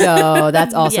 There you go.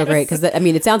 That's also Yes. great because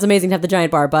it sounds amazing to have the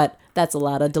giant bar, but that's a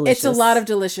lot of delicious. It's a lot of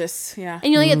delicious. Yeah.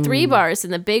 And you only get 3 bars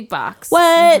in the big box.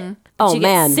 what? Oh You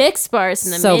man, get 6 bars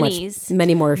in the so minis. much,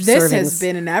 many more This servings. has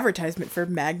been an advertisement for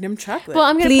Magnum chocolate. Well,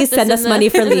 I'm gonna Please put this send in us the- money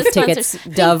for the Leaf sponsors. tickets,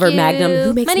 Dove Thank or Magnum. you.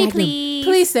 Who makes money, Magnum? please.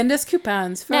 Please send us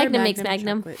coupons for Magnum makes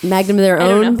Magnum. chocolate. Magnum, their I don't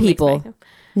know own who makes people. Magnum.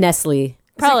 Nestle,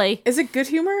 Probably. Is it Good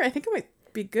Humor? I think it might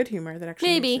be Good Humor that actually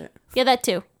Maybe. makes it. Yeah, that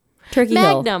too. Turkey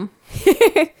Hill. Magnum.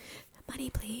 Money,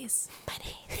 please.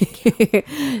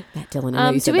 Money. Matt Dillon. I know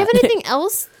you Do said we have that. anything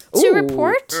else to Ooh.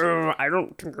 report? I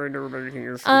don't think I know anything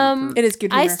else. It is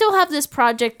Good Humor. I still have this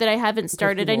project that I haven't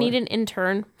started. I need an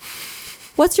intern.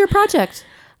 What's your project?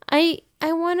 I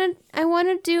wanna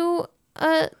do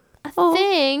a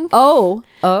thing, Oh,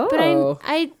 but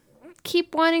I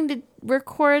keep wanting to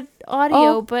record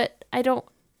audio, but I don't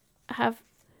have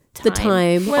time. the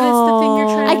time. What is the thing you're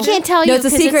trying I to can't tell No, you it's a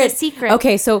 'cause secret. It's a secret.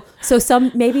 Okay, so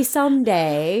maybe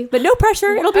someday, but no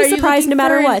pressure. It'll be Are a you surprise looking no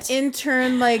matter for what. An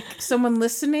intern, like someone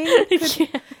listening.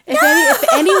 If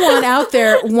anyone out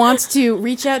there wants to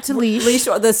reach out to Leash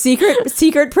The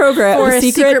secret program, for the a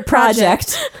secret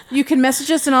project. you can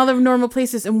message us in all the normal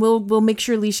places, and we'll make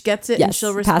sure Leash gets it, and Yes,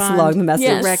 she'll respond pass along the message.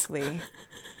 Yes. directly.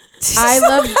 I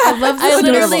love this I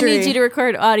literally mystery. need you to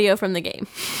record audio from the game.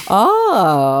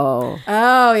 Oh,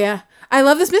 Oh yeah, I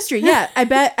love this mystery. Yeah, I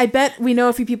bet we know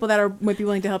a few people that might be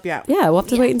willing to help you out. yeah. We'll have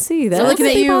to wait and see. That's looking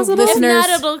at you, possible. If listeners. not,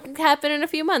 it'll happen in a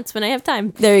few months when I have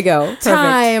time. There you go. Perfect.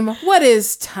 Time. What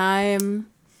is time?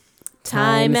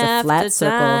 Time is a after flat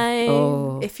circle. time.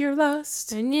 Oh, If you're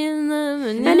lost, And you'll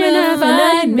you'll never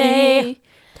find me.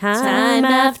 time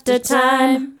after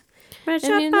time. Rush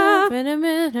And up you off.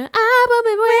 never, I will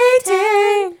be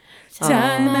waiting.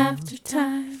 time after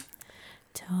time.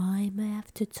 Time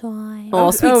after time.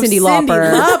 Oh, sweet Cindy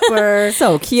Lauper. Lauper.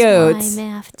 So cute. Time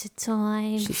after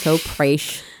time. She's so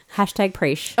presh. Hashtag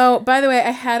presh. Oh, by the way, I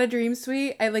had a dream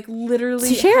suite. I like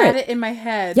literally Share had it. it in my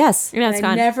head. Yes. Now it's And I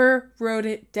gone. never wrote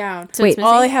it down. So Wait. it's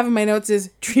All I missing? have in my notes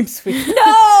is dream suite.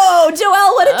 No,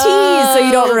 Joelle, what a tease. So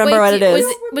you don't remember Wait, what it is.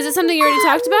 Was it something you already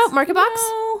talked about? Market box?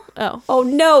 No. Oh. Oh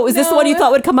no, is this the one you No.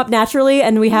 thought would come up naturally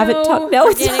and we haven't talked? No,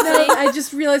 it's Organically. not. I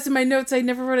just realized in my notes I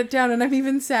never wrote it down, and I'm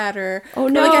even sadder. Oh,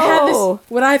 But, like I had no. this,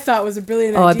 what I thought was a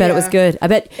brilliant Oh, idea. I bet it was good. I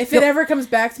bet. If it ever comes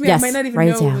back to me, Yes, I might not even write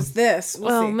it know down. it was this.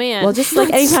 We'll Oh see. man. Well, just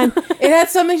like anytime. It had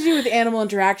something to do with animal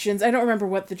interactions. I don't remember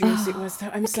what the dream suite was. Though.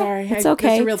 I'm sorry. It's That's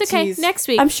okay. a real It's okay. tease. Next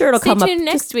week. I'm sure it'll Stay come up. tuned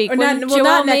next Just- week. or when not- well, Joelle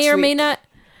not may next or may week. not.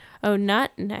 Oh, not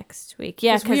next week.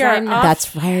 Yeah, 'Cause we because are I'm off.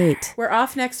 That's right. We're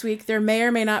off next week. There may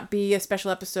or may not be a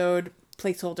special episode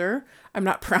placeholder. I'm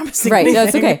not promising. Right. No,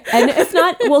 anything. it's okay. And if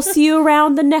not, we'll see you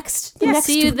around the next. Yeah, next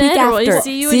see you week then, or we'll after.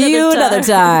 see you see you another another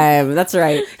time. That's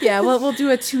right. Yeah, well, we'll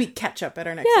do a 2-week catch up at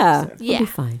our next Yeah. episode. We'll Yeah. be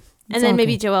fine. and then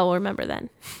maybe Joelle will remember then.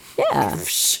 Yeah.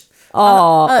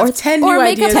 or 10 or new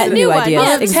make up ideas. some 10 new new one. ideas. Yeah. I'll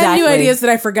have 10 Exactly. new ideas that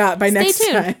I forgot by next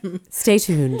tuned. time. Stay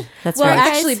tuned. That's Well, right.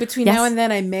 actually, Guys, between yes. now and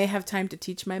then, I may have time to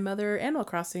teach my mother Animal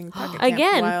Crossing Pocket Camp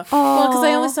Again. a while. Well, because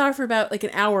I only saw her for about like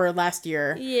an hour last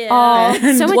year. Yeah.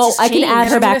 So much well, has I can add changed.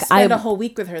 her I'm going back. to spend I- a whole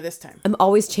week with her this time. I'm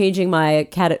always changing my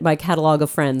catalog of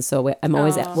friends, so I'm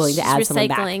always willing to She's add someone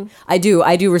recycling. back. I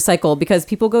do recycle because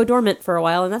people go dormant for a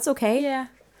while, and that's okay. Yeah.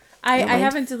 I mind.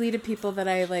 haven't deleted people that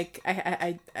I like.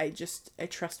 I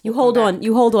trust. You hold on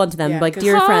to them Yeah, like 'cause-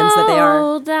 dear friends that they are.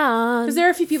 Hold on. Because there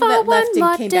are a few people For that left one more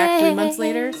and came back 3 months day.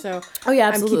 later. So Oh, yeah,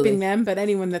 I'm absolutely. keeping them. But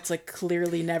anyone that's like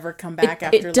clearly never come back It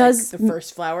after does- like the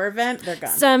first flower event, they're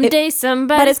gone. Someday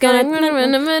somebody's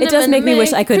It does make me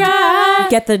wish I could cry.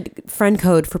 get the friend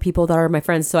code for people that are my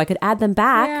friends, so I could add them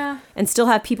back Yeah. and still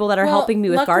have people that are Well, helping me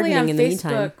with luckily gardening on in the Facebook,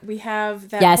 meantime. we have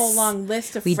that Yes. whole long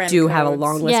list of We friend do have a codes.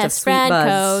 long list of Yes, sweet friend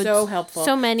buds. codes. So helpful.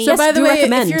 So many. So Yes, by the do way,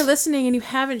 recommend. if you're listening and you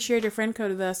haven't shared your friend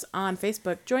code with us on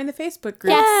Facebook, join the Facebook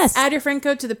group. Yes. Add your friend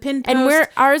code to the pinned post. And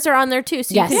ours are on there too,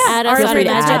 so Yes. you can add us Feel free to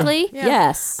add. automatically. Yeah.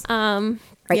 Yes. Right.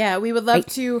 Yeah, we would love Right.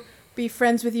 to be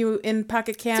friends with you in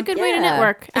Pocket Camp. It's a good way to Yeah.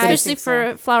 network, I especially think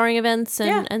for flowering events and,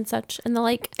 Yeah. and such and the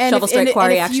like. And Shovel if, strike and,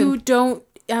 quarry and if action. you don't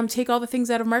take all the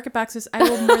things out of market boxes, I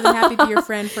will more than happy be your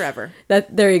friend forever.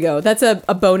 There you go. That's a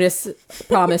bonus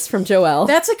promise from Joelle.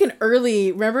 That's like an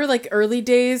early, remember like early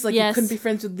days? Like you Yes. couldn't be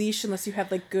friends with Leash unless you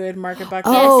had like good market box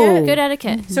Yes, Oh. etiquette. good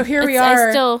etiquette. So here we I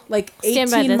are, still like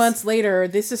stand by 18 this. months later,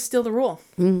 this is still the rule.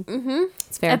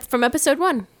 It's fair. From episode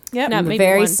 1. Yep. Not From the maybe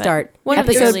very one, but start. One of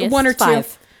the Episode earliest. 1 or 2.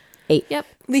 5, 8. Yep.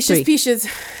 Leash's 3. Peaches.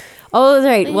 Oh, that's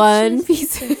right. One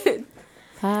piece.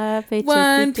 5 peaches.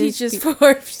 1 peaches, 4.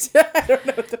 I don't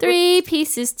know. 3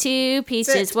 pieces, 2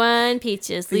 peaches, That's it. 1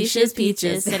 peaches, Leash's Leash's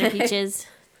peaches, peaches. set of peaches,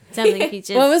 something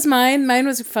peaches, What was mine? Mine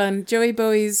was fun. Joey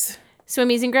Bowie's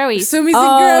swimmies and growies. Swimmies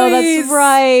Oh, and Growies. that's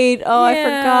right. Oh, I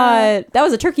Yeah. forgot. That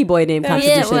was a turkey boy name That was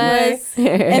Yeah, it contribution.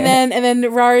 was. And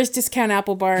then Rar's Discount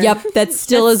Apple Barn. Yep, that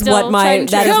still That's is what still my tried and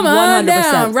that true. is Come on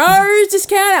down, 100%. Rar's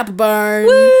Discount Apple Barn.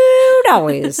 Woo,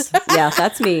 always. Yeah,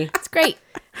 that's me. It's great.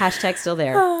 Hashtag still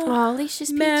there. Oh, Leash's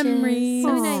peaches. Memories.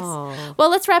 So nice. Aw. Well,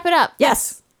 let's wrap it up.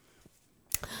 Yes.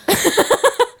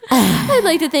 I'd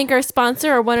like to thank our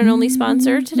sponsor, our one and only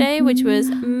sponsor today, which was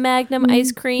Magnum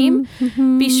Ice Cream.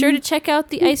 Be sure to check out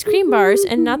the ice cream bars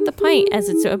and not the pint, as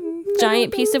it's a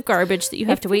giant piece of garbage that you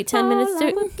have to wait 10 minutes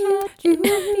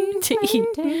to eat.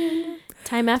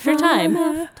 Time after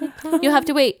time. You'll have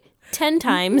to wait 10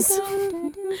 times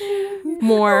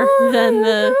more than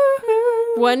the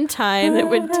one time it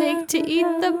would take to eat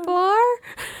the bar.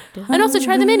 And also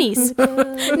try the minis.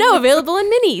 No, available in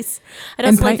minis. I'd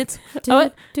also like to...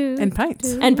 Oh, And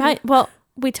pints. and pint. Well,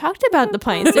 we talked about the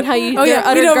pints and how you Oh, they're yeah, we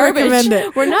utter don't garbage. recommend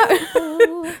it. We're not.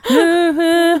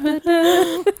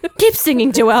 Keep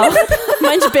singing, Joelle.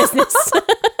 Mind your business.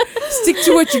 Stick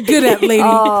to what you're good at, lady.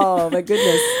 Oh my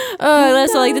goodness. I'd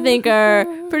also like to thank our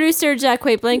producer Jack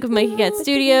Quaid Blank of Mikey Cat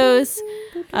Studios,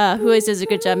 who always does a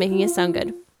good job making us sound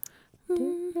good.